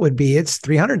same lot would be, it's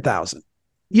 $300,000.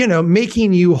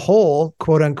 Making you whole,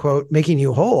 quote unquote, making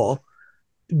you whole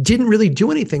didn't really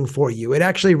do anything for you. It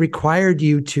actually required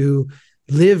you to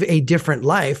live a different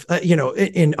life.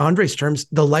 In Andre's terms,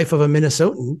 the life of a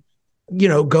Minnesotan,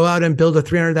 go out and build a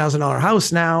 $300,000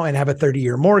 house now and have a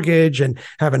 30-year mortgage and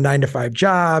have a 9-to-5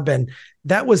 job. And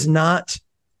that was not,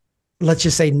 let's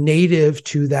just say, native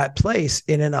to that place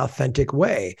in an authentic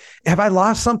way. Have I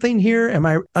lost something here? Am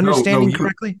I understanding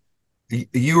correctly?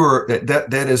 You are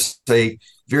that is a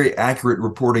very accurate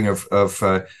reporting of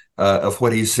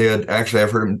what he said. Actually,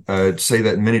 I've heard him say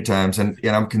that many times, and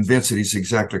I'm convinced that he's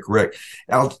exactly correct.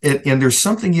 And there's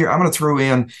something here I'm going to throw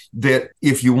in that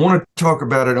if you want to talk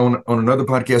about it on another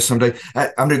podcast someday,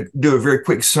 I'm going to do a very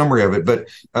quick summary of it. But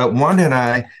Wanda and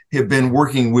I have been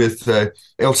working with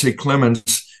L.C.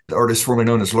 Clemens, the artist formerly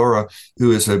known as Laura,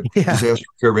 who is a disaster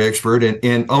recovery expert,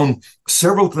 and on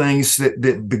several things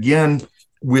that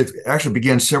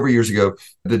began several years ago.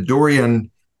 The Dorian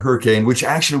hurricane, which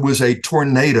actually was a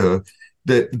tornado,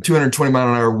 that 220 mile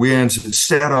an hour winds that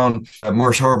sat on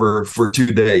Marsh Harbor for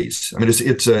 2 days. I mean,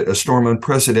 it's a storm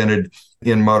unprecedented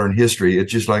in modern history.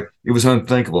 It's just like, it was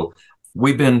unthinkable.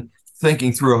 We've been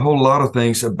thinking through a whole lot of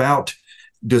things about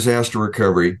disaster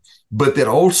recovery, but that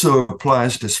also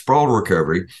applies to sprawl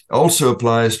recovery, also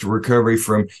applies to recovery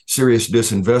from serious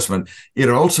disinvestment. It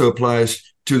also applies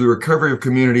to the recovery of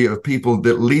community of people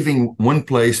that leaving one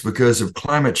place because of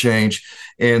climate change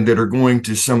and that are going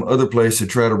to some other place to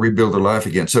try to rebuild their life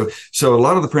again. So a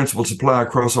lot of the principles apply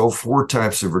across all 4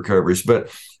 types of recoveries.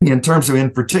 But in terms of, in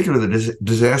particular, the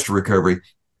disaster recovery,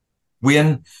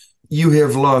 when you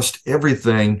have lost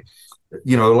everything,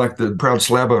 like the proud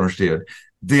slab owners did,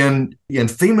 then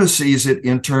FEMA sees it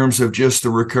in terms of just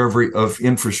the recovery of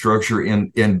infrastructure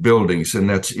in buildings, and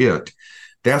that's it.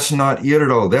 That's not it at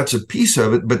all. That's a piece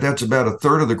of it, but that's about a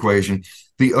third of the equation.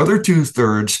 The other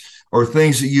 2/3 are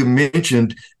things that you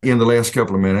mentioned in the last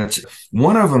couple of minutes.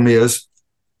 One of them is,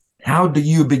 how do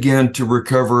you begin to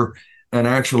recover an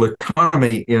actual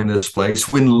economy in this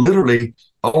place when literally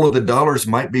all of the dollars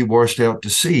might be washed out to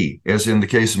sea, as in the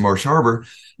case of Marsh Harbor,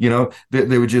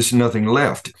 there was just nothing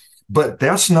left. But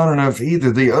that's not enough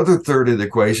either. The other third of the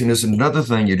equation is another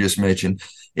thing you just mentioned,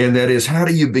 and that is, how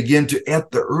do you begin to,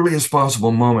 at the earliest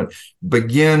possible moment,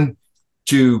 begin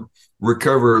to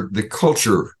recover the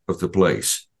culture of the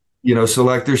place? So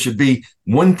like there should be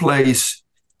one place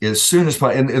as soon as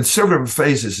possible, and several different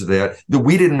phases of that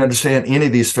we didn't understand any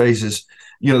of these phases.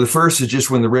 The first is just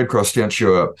when the Red Cross tents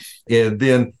show up, and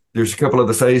then there's a couple of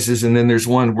the phases, and then there's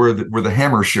one where the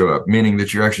hammers show up, meaning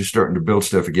that you're actually starting to build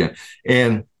stuff again.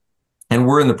 And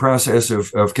we're in the process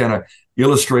of kind of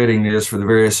illustrating this for the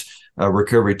various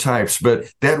recovery types,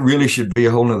 but that really should be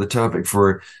a whole nother topic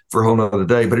for a whole nother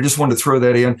day. But I just wanted to throw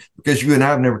that in because you and I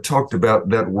have never talked about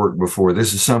that work before.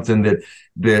 This is something that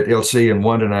LC and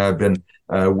Wanda and I have been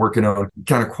working on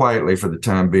kind of quietly for the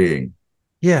time being.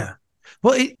 Yeah.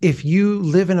 Well, if you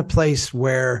live in a place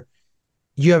where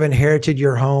you have inherited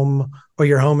your home, or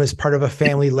your home is part of a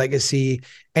family legacy,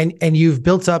 and you've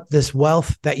built up this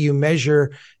wealth that you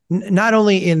measure not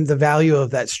only in the value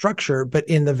of that structure, but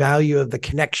in the value of the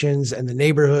connections and the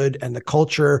neighborhood and the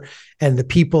culture and the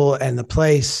people and the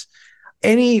place.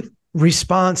 Any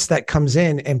response that comes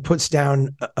in and puts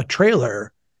down a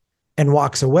trailer and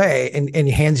walks away and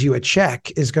hands you a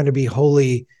check is going to be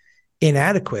wholly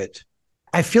inadequate.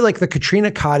 I feel like the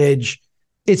Katrina cottage,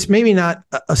 it's maybe not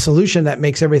a solution that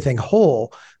makes everything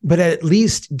whole, but at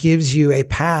least gives you a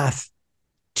path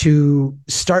to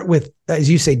start with, as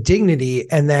you say, dignity,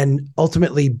 and then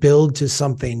ultimately build to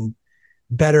something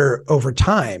better over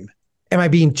time. Am I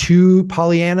being too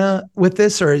Pollyanna with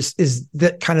this, or is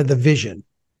that kind of the vision?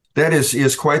 That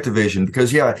is quite the vision,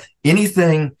 because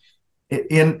anything,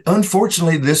 and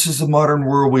unfortunately, this is the modern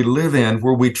world we live in,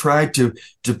 where we try to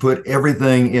put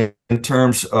everything in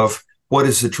terms of what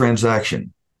is the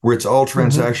transaction, where it's all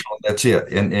transactional. That's it.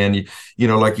 And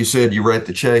like you said, you write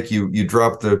the check, you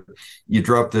drop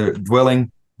the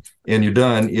dwelling, and you're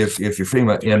done. If you're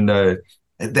FEMA,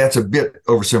 and that's a bit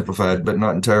oversimplified, but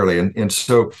not entirely. And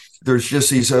so there's just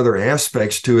these other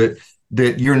aspects to it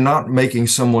that you're not making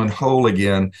someone whole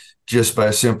again just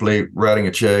by simply writing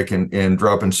a check and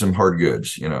dropping some hard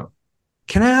goods.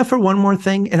 Can I offer one more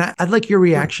thing? And I'd like your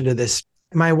reaction to this.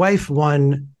 My wife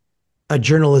won a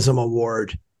journalism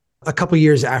award a couple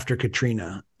years after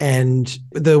Katrina, and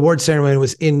the award ceremony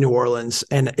was in New Orleans,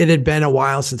 and it had been a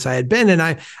while since I had been. And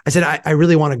I said, I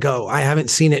really want to go. I haven't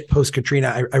seen it post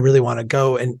Katrina. I really want to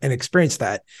go and experience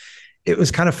that. It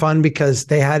was kind of fun because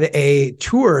they had a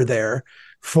tour there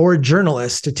for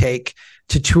journalists to take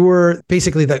to tour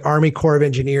basically the Army Corps of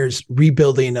Engineers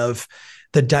rebuilding of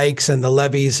the dikes and the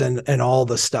levees and all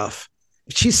the stuff.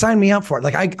 She signed me up for it.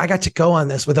 Like I got to go on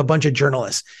this with a bunch of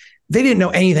journalists. they didn't know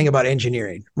anything about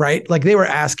engineering, right? Like they were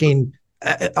asking,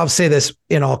 I'll say this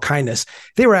in all kindness,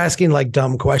 they were asking like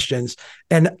dumb questions.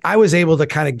 And I was able to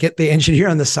kind of get the engineer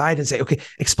on the side and say, okay,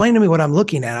 explain to me what I'm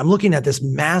looking at. I'm looking at this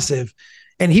massive,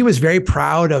 and he was very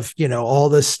proud of, all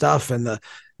this stuff and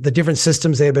the different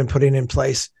systems they have been putting in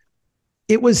place.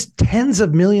 It was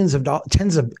billions of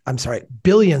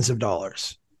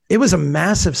dollars. It was a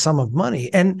massive sum of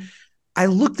money. And I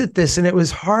looked at this and it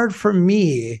was hard for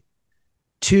me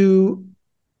to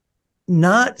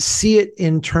not see it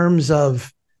in terms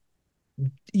of,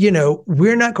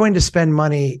 we're not going to spend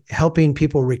money helping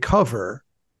people recover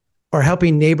or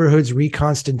helping neighborhoods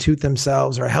reconstitute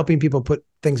themselves or helping people put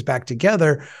things back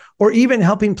together or even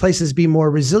helping places be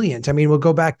more resilient. I mean, we'll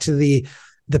go back to the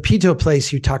Pito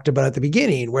place you talked about at the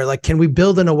beginning, where like, can we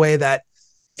build in a way that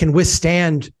can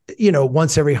withstand,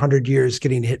 once every 100 years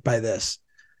getting hit by this?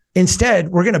 Instead,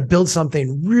 we're going to build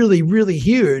something really, really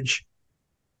huge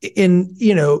in,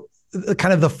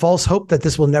 kind of the false hope that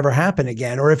this will never happen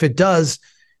again. Or if it does,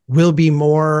 we'll be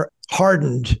more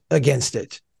hardened against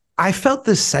it. I felt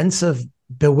this sense of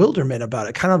bewilderment about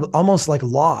it, kind of almost like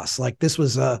loss. Like this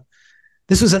was an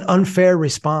unfair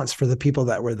response for the people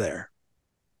that were there.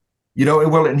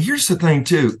 Well, and here's the thing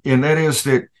too, and that is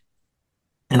that,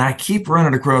 and I keep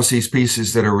running across these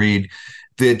pieces that I read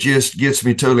that just gets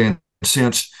me totally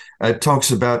incensed. It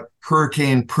talks about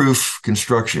hurricane-proof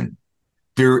construction.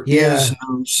 There is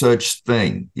no such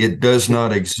thing. It does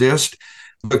not exist,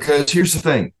 because here's the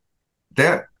thing,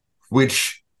 that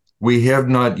which we have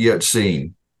not yet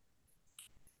seen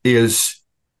is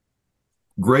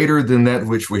greater than that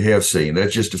which we have seen.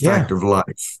 That's just a fact of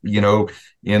life.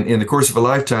 In the course of a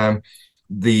lifetime,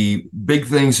 the big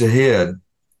things ahead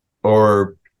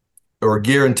are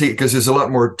guaranteed, because there's a lot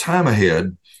more time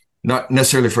ahead, not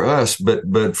necessarily for us,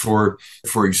 but for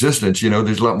existence.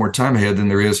 There's a lot more time ahead than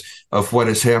there is of what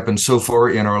has happened so far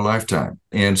in our lifetime.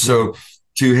 And so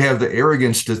to have the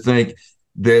arrogance to think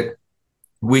that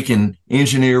we can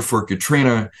engineer for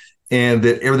Katrina and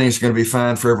that everything's going to be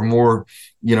fine forevermore,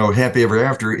 happy ever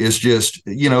after, is just,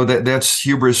 that's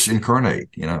hubris incarnate,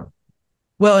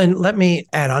 Well, and let me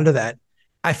add on to that.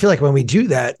 I feel like when we do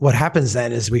that, what happens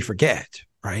then is we forget,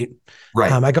 right?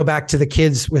 Right. I go back to the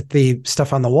kids with the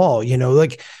stuff on the wall,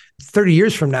 like 30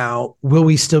 years from now, will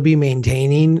we still be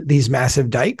maintaining these massive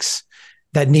dikes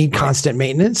that need constant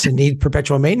maintenance and need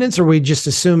perpetual maintenance? Or we just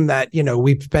assume that,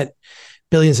 we've spent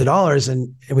billions of dollars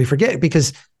and we forget?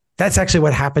 Because that's actually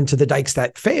what happened to the dikes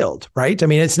that failed, right? I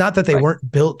mean, it's not that they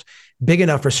weren't built big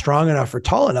enough or strong enough or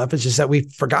tall enough. It's just that we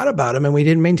forgot about them and we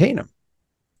didn't maintain them.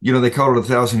 They called it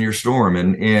a 1,000-year storm.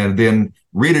 And then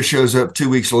Rita shows up 2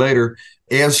 weeks later,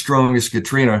 as strong as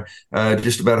Katrina,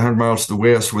 just about 100 miles to the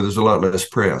west, where there's a lot less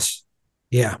press.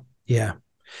 Yeah. Yeah.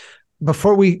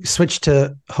 Before we switch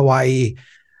to Hawaii,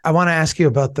 I want to ask you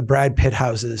about the Brad Pitt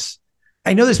houses.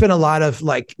 I know there's been a lot of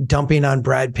like dumping on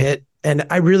Brad Pitt, and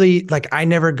I really I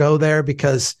never go there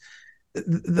because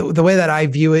the way that I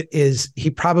view it is he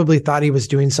probably thought he was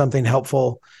doing something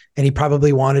helpful and he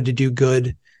probably wanted to do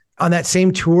good. On that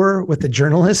same tour with the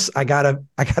journalists, I got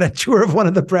a tour of one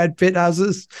of the Brad Pitt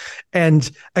houses. And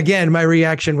again, my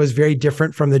reaction was very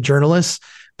different from the journalists.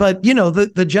 But,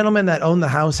 the gentleman that owned the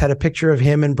house had a picture of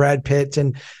him and Brad Pitt.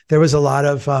 And there was a lot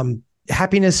of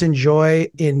happiness and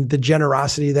joy in the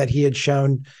generosity that he had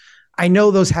shown. I know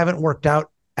those haven't worked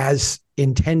out as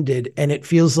intended. And it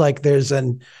feels like there's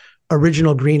an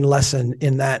original green lesson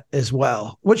in that as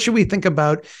well. What should we think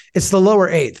about? It's the lower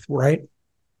eighth, right?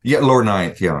 Yeah, lower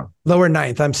ninth, yeah. Lower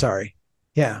ninth, I'm sorry.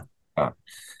 Yeah.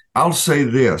 I'll say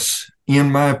this.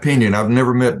 In my opinion, I've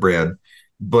never met Brad,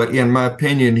 but in my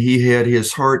opinion, he had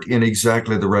his heart in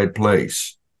exactly the right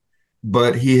place.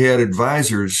 But he had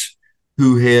advisors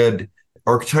who had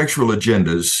architectural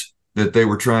agendas that they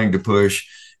were trying to push.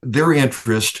 Their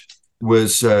interest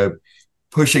was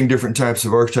pushing different types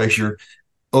of architecture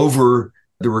over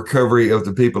the recovery of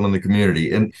the people in the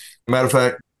community. And matter of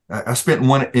fact, I spent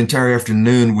one entire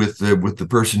afternoon with the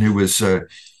person who was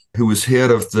head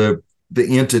of the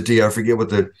entity. I forget what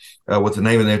the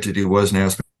name of the entity was now.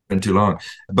 It's been too long,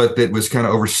 but that was kind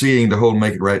of overseeing the whole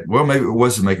Make It Right. Well, maybe it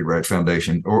was the Make It Right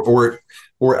Foundation, or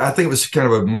I think it was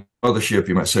kind of a mothership,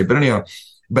 you might say. But anyhow,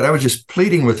 I was just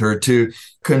pleading with her to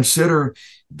consider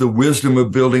the wisdom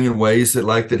of building in ways that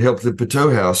help the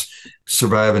Pito House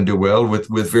survive and do well with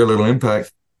very little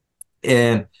impact.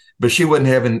 But she wasn't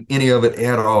having any of it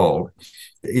at all.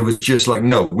 It was just like,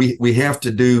 no, we have to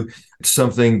do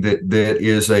something that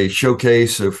is a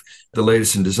showcase of the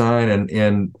latest in design.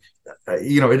 And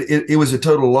it was a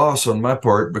total loss on my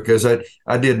part because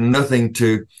I did nothing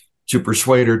to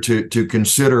persuade her to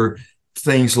consider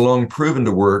things long proven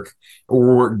to work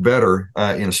or work better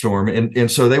in a storm. And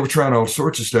so they were trying all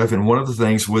sorts of stuff. And one of the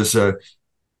things was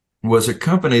a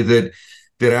company that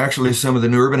actually some of the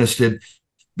new urbanists had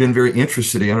been very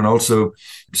interested in, and also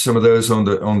some of those on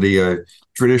the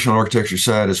traditional architecture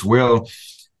side as well,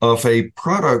 of a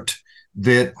product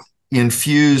that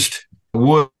infused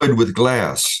wood with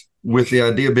glass, with the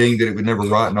idea being that it would never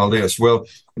rot and all this. Well,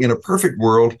 in a perfect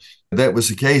world, that was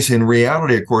the case. In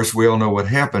reality, of course, we all know what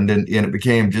happened, and it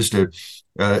became just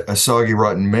a soggy,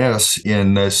 rotten mess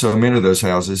in so many of those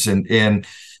houses. And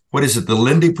what is it? The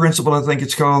Lindy principle, I think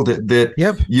it's called, that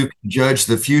Yep. you can judge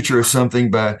the future of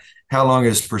something by how long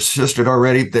it's persisted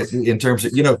already. That in terms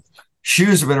of,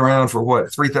 shoes have been around for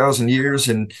what, 3,000 years,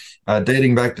 and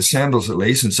dating back to sandals at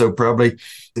least. And so probably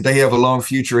they have a long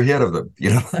future ahead of them,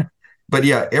 But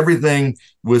yeah, everything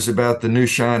was about the new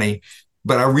shiny.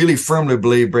 But I really firmly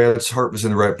believe Brad's heart was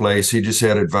in the right place. He just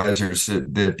had advisors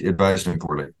that advised him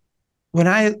poorly. When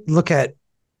I look at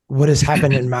what has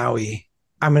happened in Maui,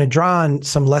 I'm going to draw on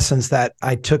some lessons that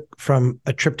I took from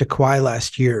a trip to Kauai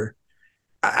last year.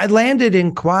 I landed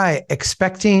in Kauai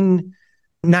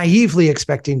naively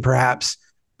expecting perhaps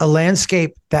a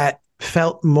landscape that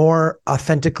felt more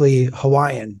authentically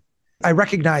Hawaiian. I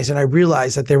recognized and I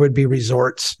realized that there would be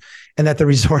resorts and that the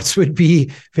resorts would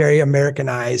be very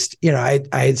Americanized. I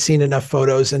had seen enough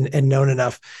photos and known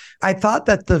enough. I thought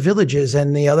that the villages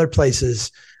and the other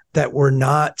places that were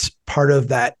not part of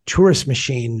that tourist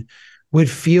machine would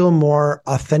feel more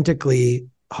authentically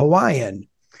Hawaiian.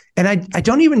 And I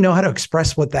don't even know how to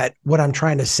express what I'm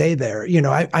trying to say there.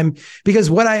 Because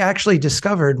what I actually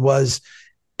discovered was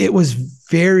it was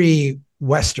very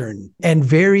Western and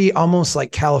very almost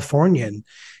like Californian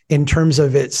in terms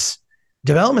of its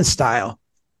development style.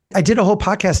 I did a whole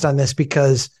podcast on this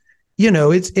because,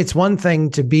 it's one thing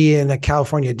to be in a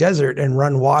California desert and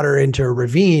run water into a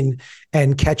ravine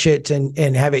and catch it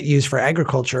and have it used for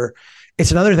agriculture.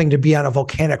 It's another thing to be on a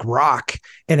volcanic rock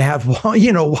and have,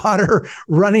 water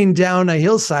running down a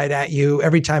hillside at you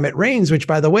every time it rains, which,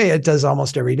 by the way, it does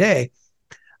almost every day.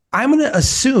 I'm going to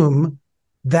assume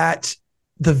that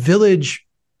the village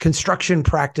construction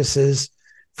practices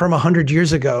from 100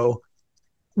 years ago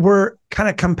were kind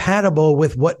of compatible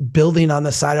with what building on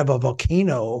the side of a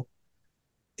volcano,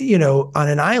 on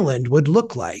an island would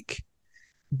look like.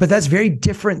 But that's very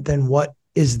different than what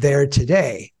is there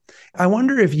today. I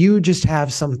wonder if you just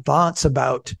have some thoughts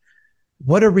about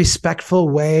what a respectful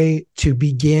way to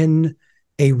begin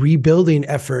a rebuilding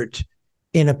effort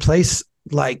in a place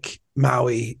like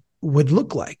Maui would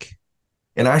look like.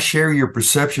 And I share your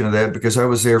perception of that because I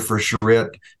was there for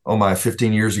charrette,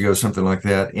 15 years ago, something like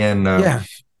that. And yeah,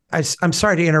 I'm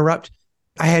sorry to interrupt.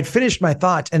 I had finished my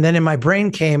thought, and then in my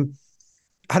brain came,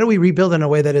 how do we rebuild in a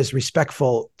way that is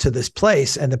respectful to this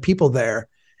place and the people there?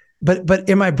 But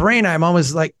in my brain, I'm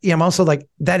also like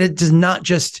that it does not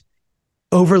just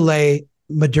overlay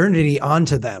modernity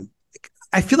onto them.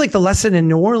 I feel like the lesson in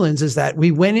New Orleans is that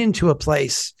we went into a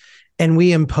place and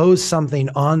we imposed something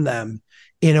on them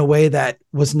in a way that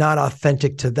was not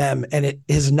authentic to them, and it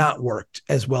has not worked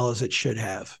as well as it should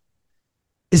have.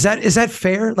 Is that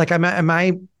fair? Like, am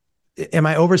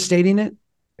I overstating it?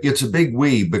 It's a big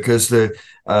we, because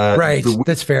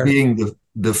that's fair. Being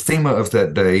the FEMA of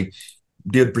that day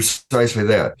did precisely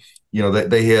that. That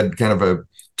they had kind of a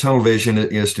tunnel vision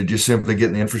is to just simply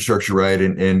getting the infrastructure right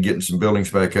and getting some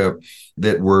buildings back up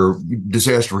that were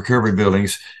disaster recovery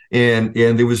buildings, and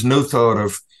there was no thought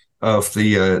of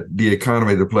the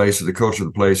economy of the place or the culture of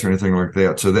the place or anything like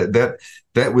that. So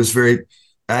that was very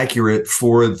accurate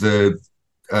for the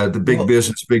big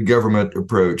business, big government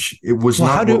approach. It was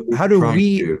not.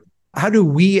 How do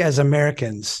we as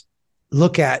Americans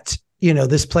look at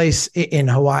this place in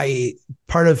Hawaii,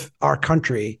 part of our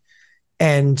country,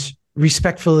 and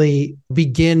respectfully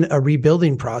begin a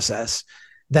rebuilding process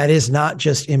that is not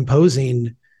just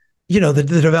imposing, the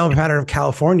development pattern of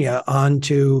California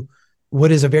onto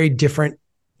what is a very different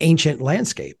ancient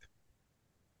landscape?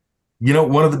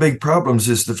 One of the big problems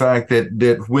is the fact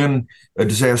that when a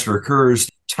disaster occurs,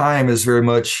 time is very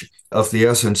much of the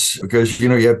essence, because, you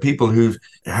have people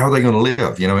how are they going to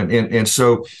live, and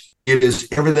so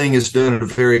everything is done at a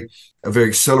very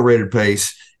accelerated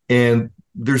pace. And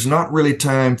there's not really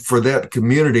time for that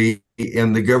community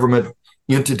and the government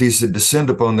entities that descend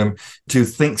upon them to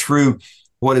think through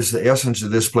what is the essence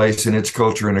of this place and its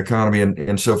culture and economy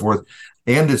and so forth,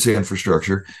 and its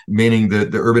infrastructure, meaning the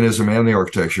urbanism and the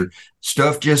architecture.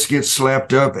 Stuff just gets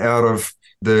slapped up out of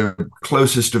the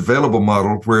closest available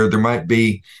model, where there might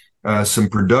be some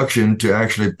production to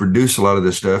actually produce a lot of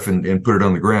this stuff and put it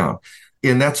on the ground.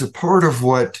 And that's a part of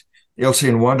what Elsie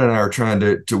and Wanda and I are trying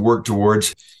to work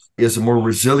towards. is a more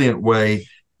resilient way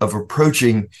of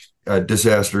approaching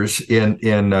disasters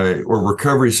or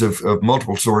recoveries of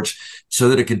multiple sorts, so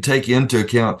that it can take into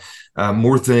account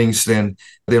more things than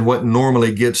what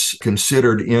normally gets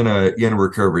considered in a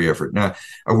recovery effort. Now,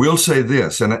 I will say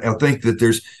this, and I think that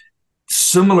there's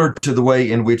similar to the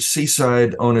way in which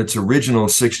Seaside on its original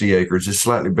 60 acres is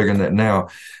slightly bigger than that now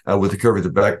with the cover of the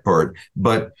back part,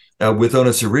 but with on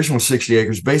its original 60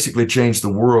 acres basically changed the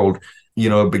world,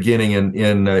 beginning in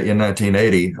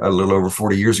 1980, a little over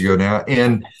 40 years ago now.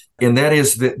 And that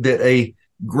is that a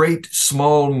great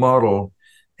small model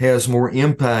has more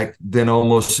impact than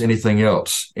almost anything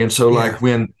else. And so like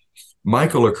when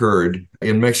Michael occurred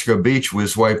in Mexico Beach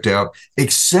was wiped out,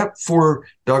 except for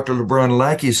Dr. LeBron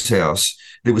Lackey's house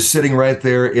that was sitting right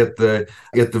there at the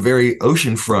very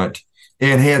ocean front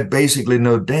and had basically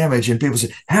no damage. And people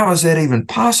said, how is that even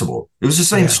possible? It was the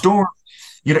same storm.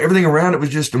 Everything around it was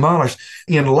just demolished.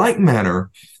 In like manner,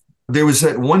 there was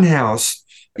that one house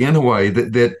in Hawaii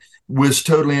that was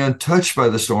totally untouched by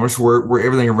the storms, where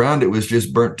everything around it was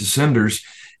just burnt to cinders.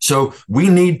 So we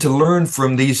need to learn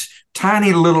from these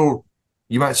tiny little,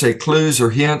 you might say, clues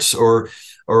or hints or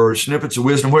snippets of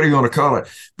wisdom, whatever you want to call it,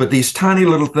 but these tiny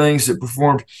little things that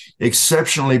performed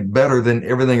exceptionally better than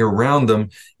everything around them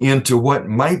into what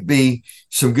might be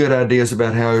some good ideas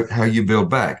about how you build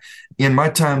back. In my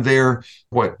time there,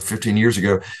 15 years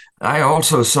ago, I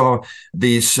also saw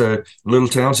these little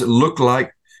towns that looked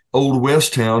like Old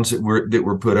West towns that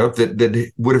were put up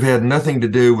that would have had nothing to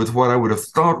do with what I would have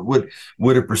thought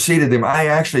would have preceded them. I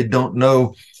actually don't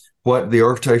know what the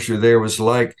architecture there was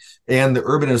like and the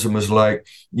urbanism was like,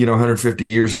 150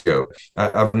 years ago.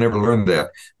 I've never learned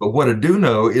that. But what I do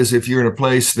know is if you're in a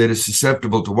place that is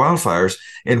susceptible to wildfires,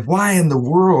 and why in the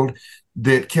world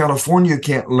that California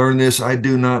can't learn this, I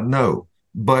do not know.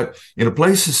 But in a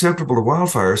place susceptible to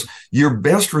wildfires, your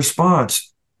best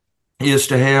response is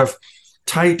to have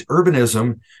tight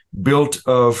urbanism built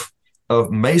of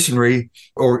masonry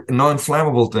or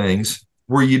non-flammable things,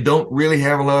 where you don't really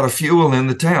have a lot of fuel in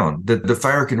the town, that the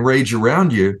fire can rage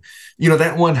around you.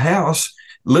 That one house,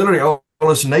 literally all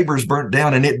its neighbors burnt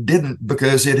down, and it didn't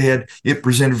because it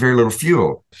presented very little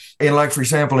fuel. And like, for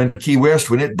example, in Key West,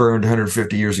 when it burned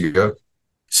 150 years ago,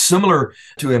 similar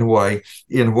to in Hawaii,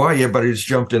 everybody just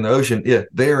jumped in the ocean.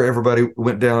 There, everybody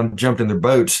went down, jumped in their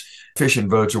boats, fishing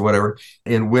boats or whatever,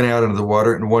 and went out into the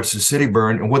water and watched the city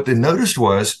burn. And what they noticed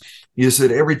is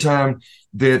that every time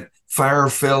that fire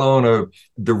fell on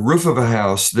the roof of a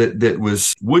house that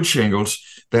was wood shingles,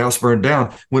 the house burned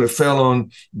down. When it fell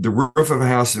on the roof of a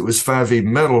house that was 5E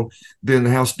metal, then the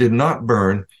house did not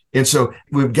burn. And so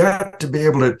we've got to be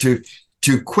able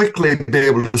to quickly be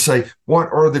able to say, what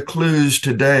are the clues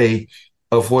today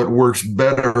of what works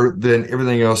better than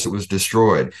everything else that was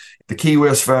destroyed? The Key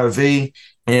West 5E,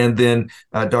 and then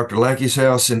Dr. Lackey's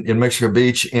house in Mexico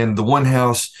Beach, and the one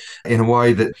house in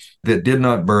Hawaii that did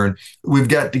not burn. We've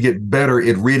got to get better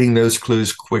at reading those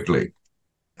clues quickly.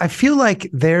 I feel like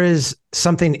there is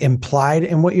something implied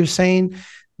in what you're saying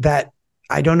that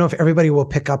I don't know if everybody will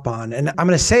pick up on. And I'm going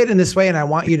to say it in this way, and I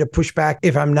want you to push back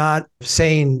if I'm not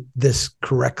saying this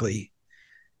correctly.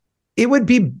 It would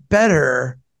be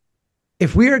better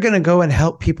if we are going to go and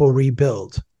help people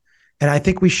rebuild. And I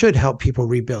think we should help people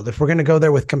rebuild. If we're going to go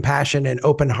there with compassion and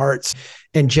open hearts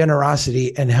and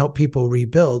generosity and help people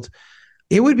rebuild,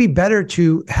 it would be better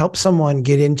to help someone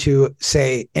get into,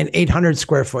 say, an 800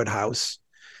 square foot house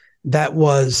that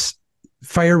was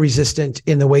fire resistant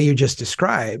in the way you just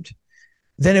described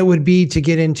than it would be to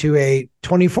get into a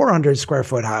 2,400 square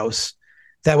foot house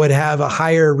that would have a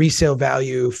higher resale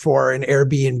value for an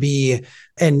Airbnb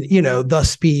and,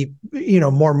 thus be,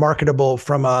 more marketable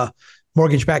from a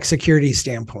mortgage-backed security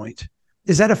standpoint.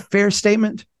 Is that a fair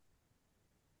statement?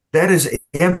 That is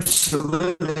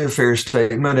absolutely a fair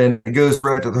statement, and it goes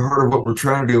right to the heart of what we're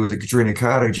trying to do with the Katrina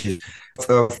cottages,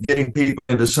 of getting people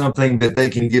into something that they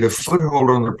can get a foothold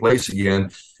on their place again,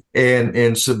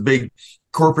 and some big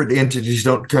corporate entities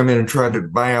don't come in and try to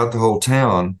buy out the whole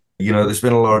town. There's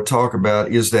been a lot of talk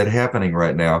about, is that happening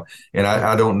right now? And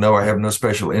I don't know. I have no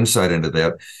special insight into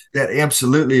that. That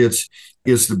absolutely is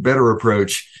the better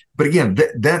approach. But again,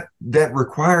 that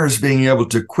requires being able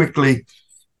to quickly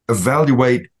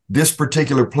evaluate this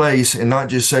particular place and not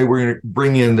just say we're going to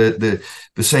bring in the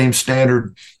same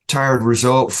standard tired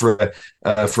result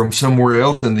from somewhere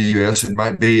else in the U.S. It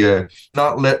might be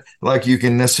not like you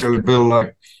can necessarily build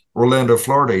like Orlando,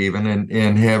 Florida, even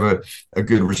and have a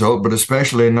good result, but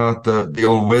especially not the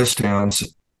old West towns.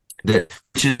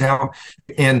 Which is how,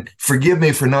 and forgive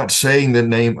me for not saying the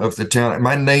name of the town.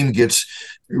 My name gets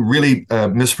really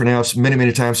mispronounced many,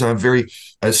 many times. I'm very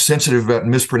sensitive about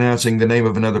mispronouncing the name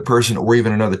of another person or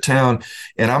even another town.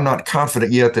 And I'm not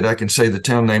confident yet that I can say the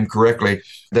town name correctly.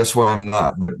 That's why I'm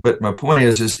not. But my point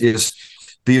is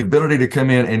the ability to come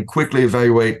in and quickly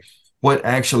evaluate what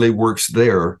actually works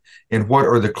there and what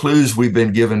are the clues we've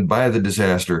been given by the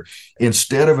disaster.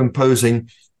 Instead of imposing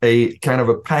a kind of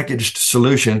a packaged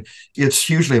solution, it's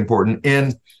hugely important.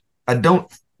 And I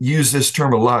don't use this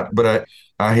term a lot, but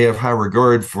I have high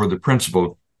regard for the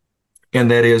principle, and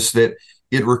that is that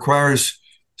it requires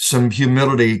some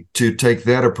humility to take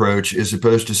that approach as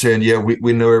opposed to saying, yeah,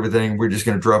 we know everything, we're just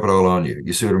going to drop it all on you.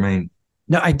 You see what I mean?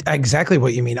 No, I exactly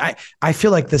what you mean. I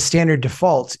feel like the standard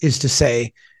default is to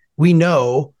say, we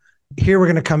know here we're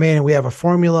going to come in and we have a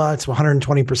formula. It's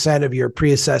 120% of your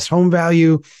pre-assessed home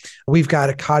value. We've got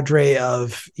a cadre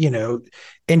of,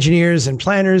 engineers and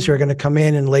planners who are going to come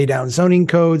in and lay down zoning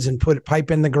codes and put pipe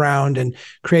in the ground and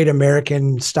create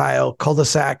American style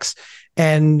cul-de-sacs.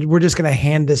 And we're just going to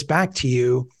hand this back to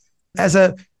you as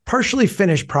a partially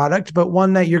finished product, but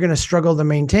one that you're going to struggle to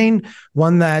maintain,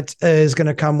 one that is going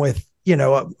to come with,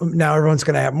 now everyone's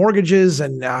going to have mortgages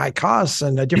and high costs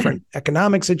and a different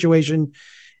economic situation.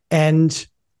 And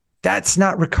that's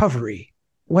not recovery.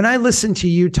 When I listen to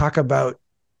you talk about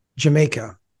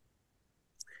Jamaica,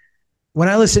 when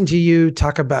I listen to you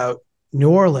talk about New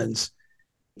Orleans,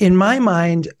 in my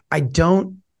mind, I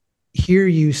don't hear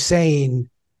you saying,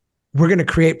 we're going to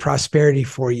create prosperity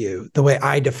for you the way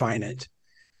I define it.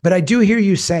 But I do hear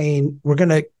you saying, we're going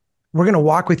to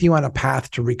walk with you on a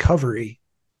path to recovery.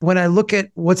 When I look at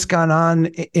what's gone on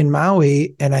in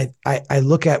Maui and I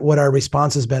look at what our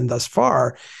response has been thus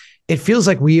far, it feels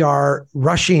like we are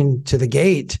rushing to the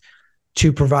gate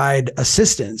to provide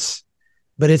assistance,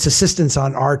 but it's assistance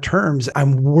on our terms.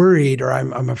 I'm worried, or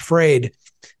I'm afraid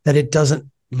that it doesn't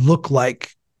look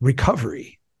like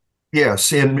recovery.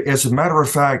 Yes. And as a matter of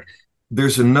fact,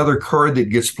 there's another card that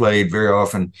gets played very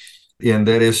often, and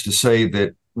that is to say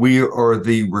that we are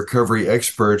the recovery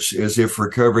experts, as if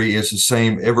recovery is the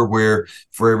same everywhere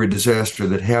for every disaster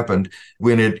that happened,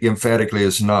 when it emphatically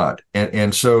is not.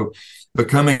 And so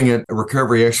becoming a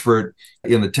recovery expert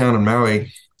in the town of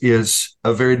Maui is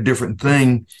a very different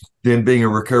thing than being a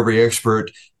recovery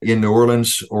expert in New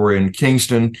Orleans or in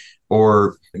Kingston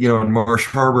or, in Marsh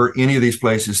Harbor, any of these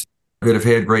places that have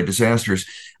had great disasters.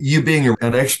 You being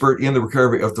an expert in the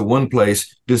recovery of the one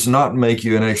place does not make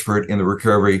you an expert in the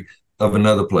recovery of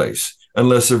another place,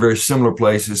 unless they're very similar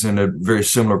places in a very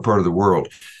similar part of the world.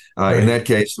 Right. In that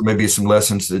case, there may be some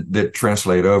lessons that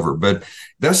translate over. But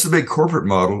that's the big corporate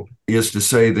model, is to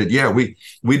say that, yeah, we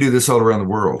do this all around the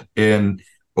world. And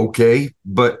okay,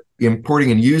 but importing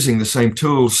and using the same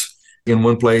tools in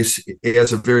one place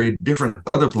as a very different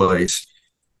other place,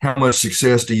 how much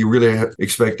success do you really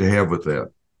expect to have with that?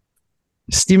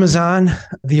 Steve Mouzon,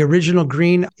 the original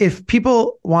green. If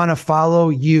people want to follow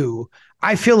you,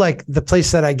 I feel like the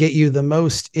place that I get you the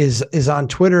most is on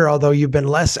Twitter, although you've been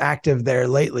less active there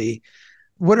lately.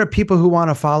 What are people who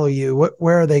want to follow you?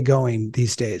 Where are they going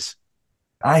these days?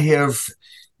 I have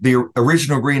the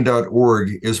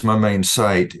originalgreen.org is my main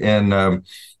site, and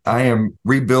I am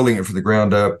rebuilding it from the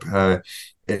ground up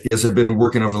as I've been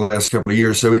working over the last couple of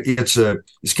years. So it's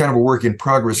kind of a work in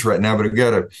progress right now, but I've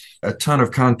got a ton of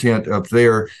content up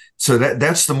there. So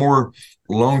that's the more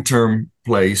long-term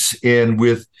place. And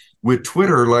with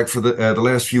Twitter, like for the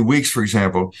last few weeks, for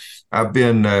example, I've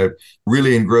been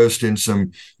really engrossed in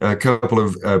a couple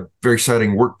of very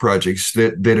exciting work projects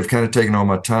that have kind of taken all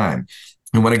my time.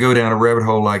 And when I go down a rabbit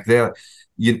hole like that,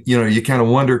 you kind of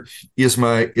wonder, is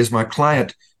my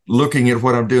client looking at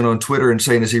what I'm doing on Twitter and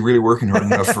saying, is he really working hard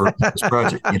enough for this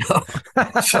project?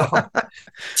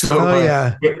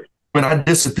 Yeah. When I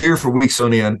disappear for weeks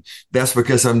on end, that's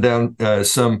because I'm down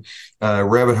some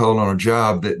rabbit hole on a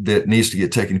job that needs to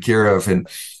get taken care of.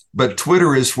 But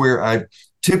Twitter is where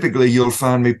you'll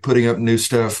find me putting up new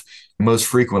stuff most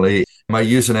frequently. My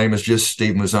username is just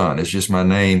Steve Mouzon. It's just my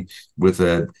name with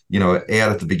a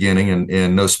ad at the beginning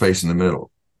and no space in the middle.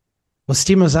 Well,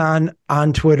 Steve Mouzon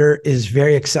on Twitter is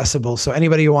very accessible. So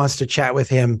anybody who wants to chat with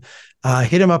him,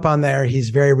 hit him up on there. He's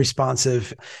very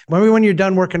responsive. When you're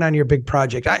done working on your big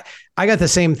project, I got the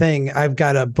same thing. I've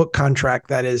got a book contract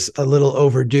that is a little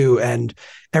overdue. And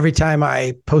every time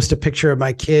I post a picture of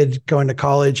my kid going to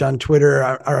college on Twitter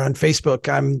or on Facebook,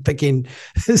 I'm thinking,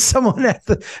 is someone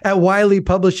at Wiley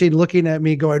Publishing looking at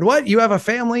me going, what? You have a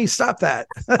family? Stop that.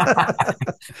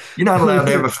 You're not allowed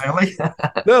to have a family.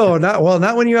 No,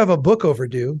 not when you have a book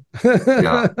overdue.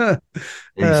 Yeah,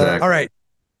 exactly. All right.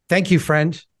 Thank you,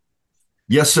 friend.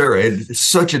 Yes, sir. It's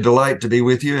such a delight to be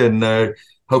with you, and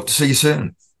hope to see you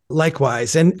soon.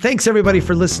 Likewise. And thanks everybody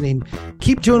for listening.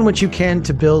 Keep doing what you can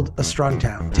to build a strong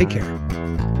town. Take care.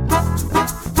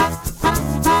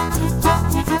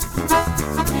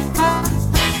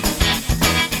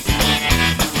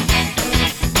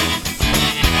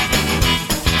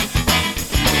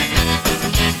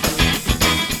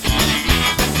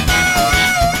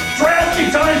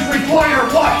 Drastic times require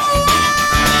what?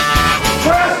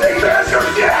 Drastic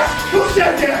measures, yes! Who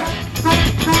said that?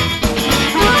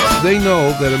 They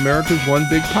know that America's one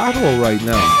big pothole right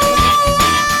now.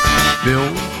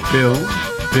 Bill.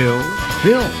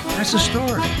 That's the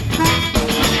story.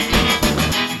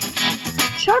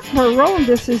 Chuck Marohn,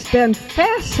 this has been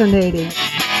fascinating.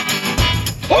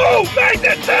 Oh,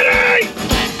 Magnet City!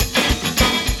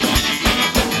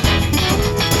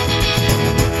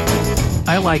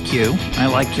 I like you. I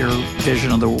like your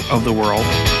vision of the world.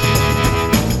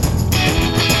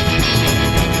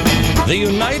 The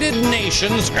United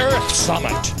Nations Earth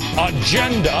Summit,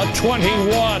 Agenda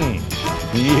 21.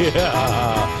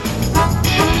 Yeah.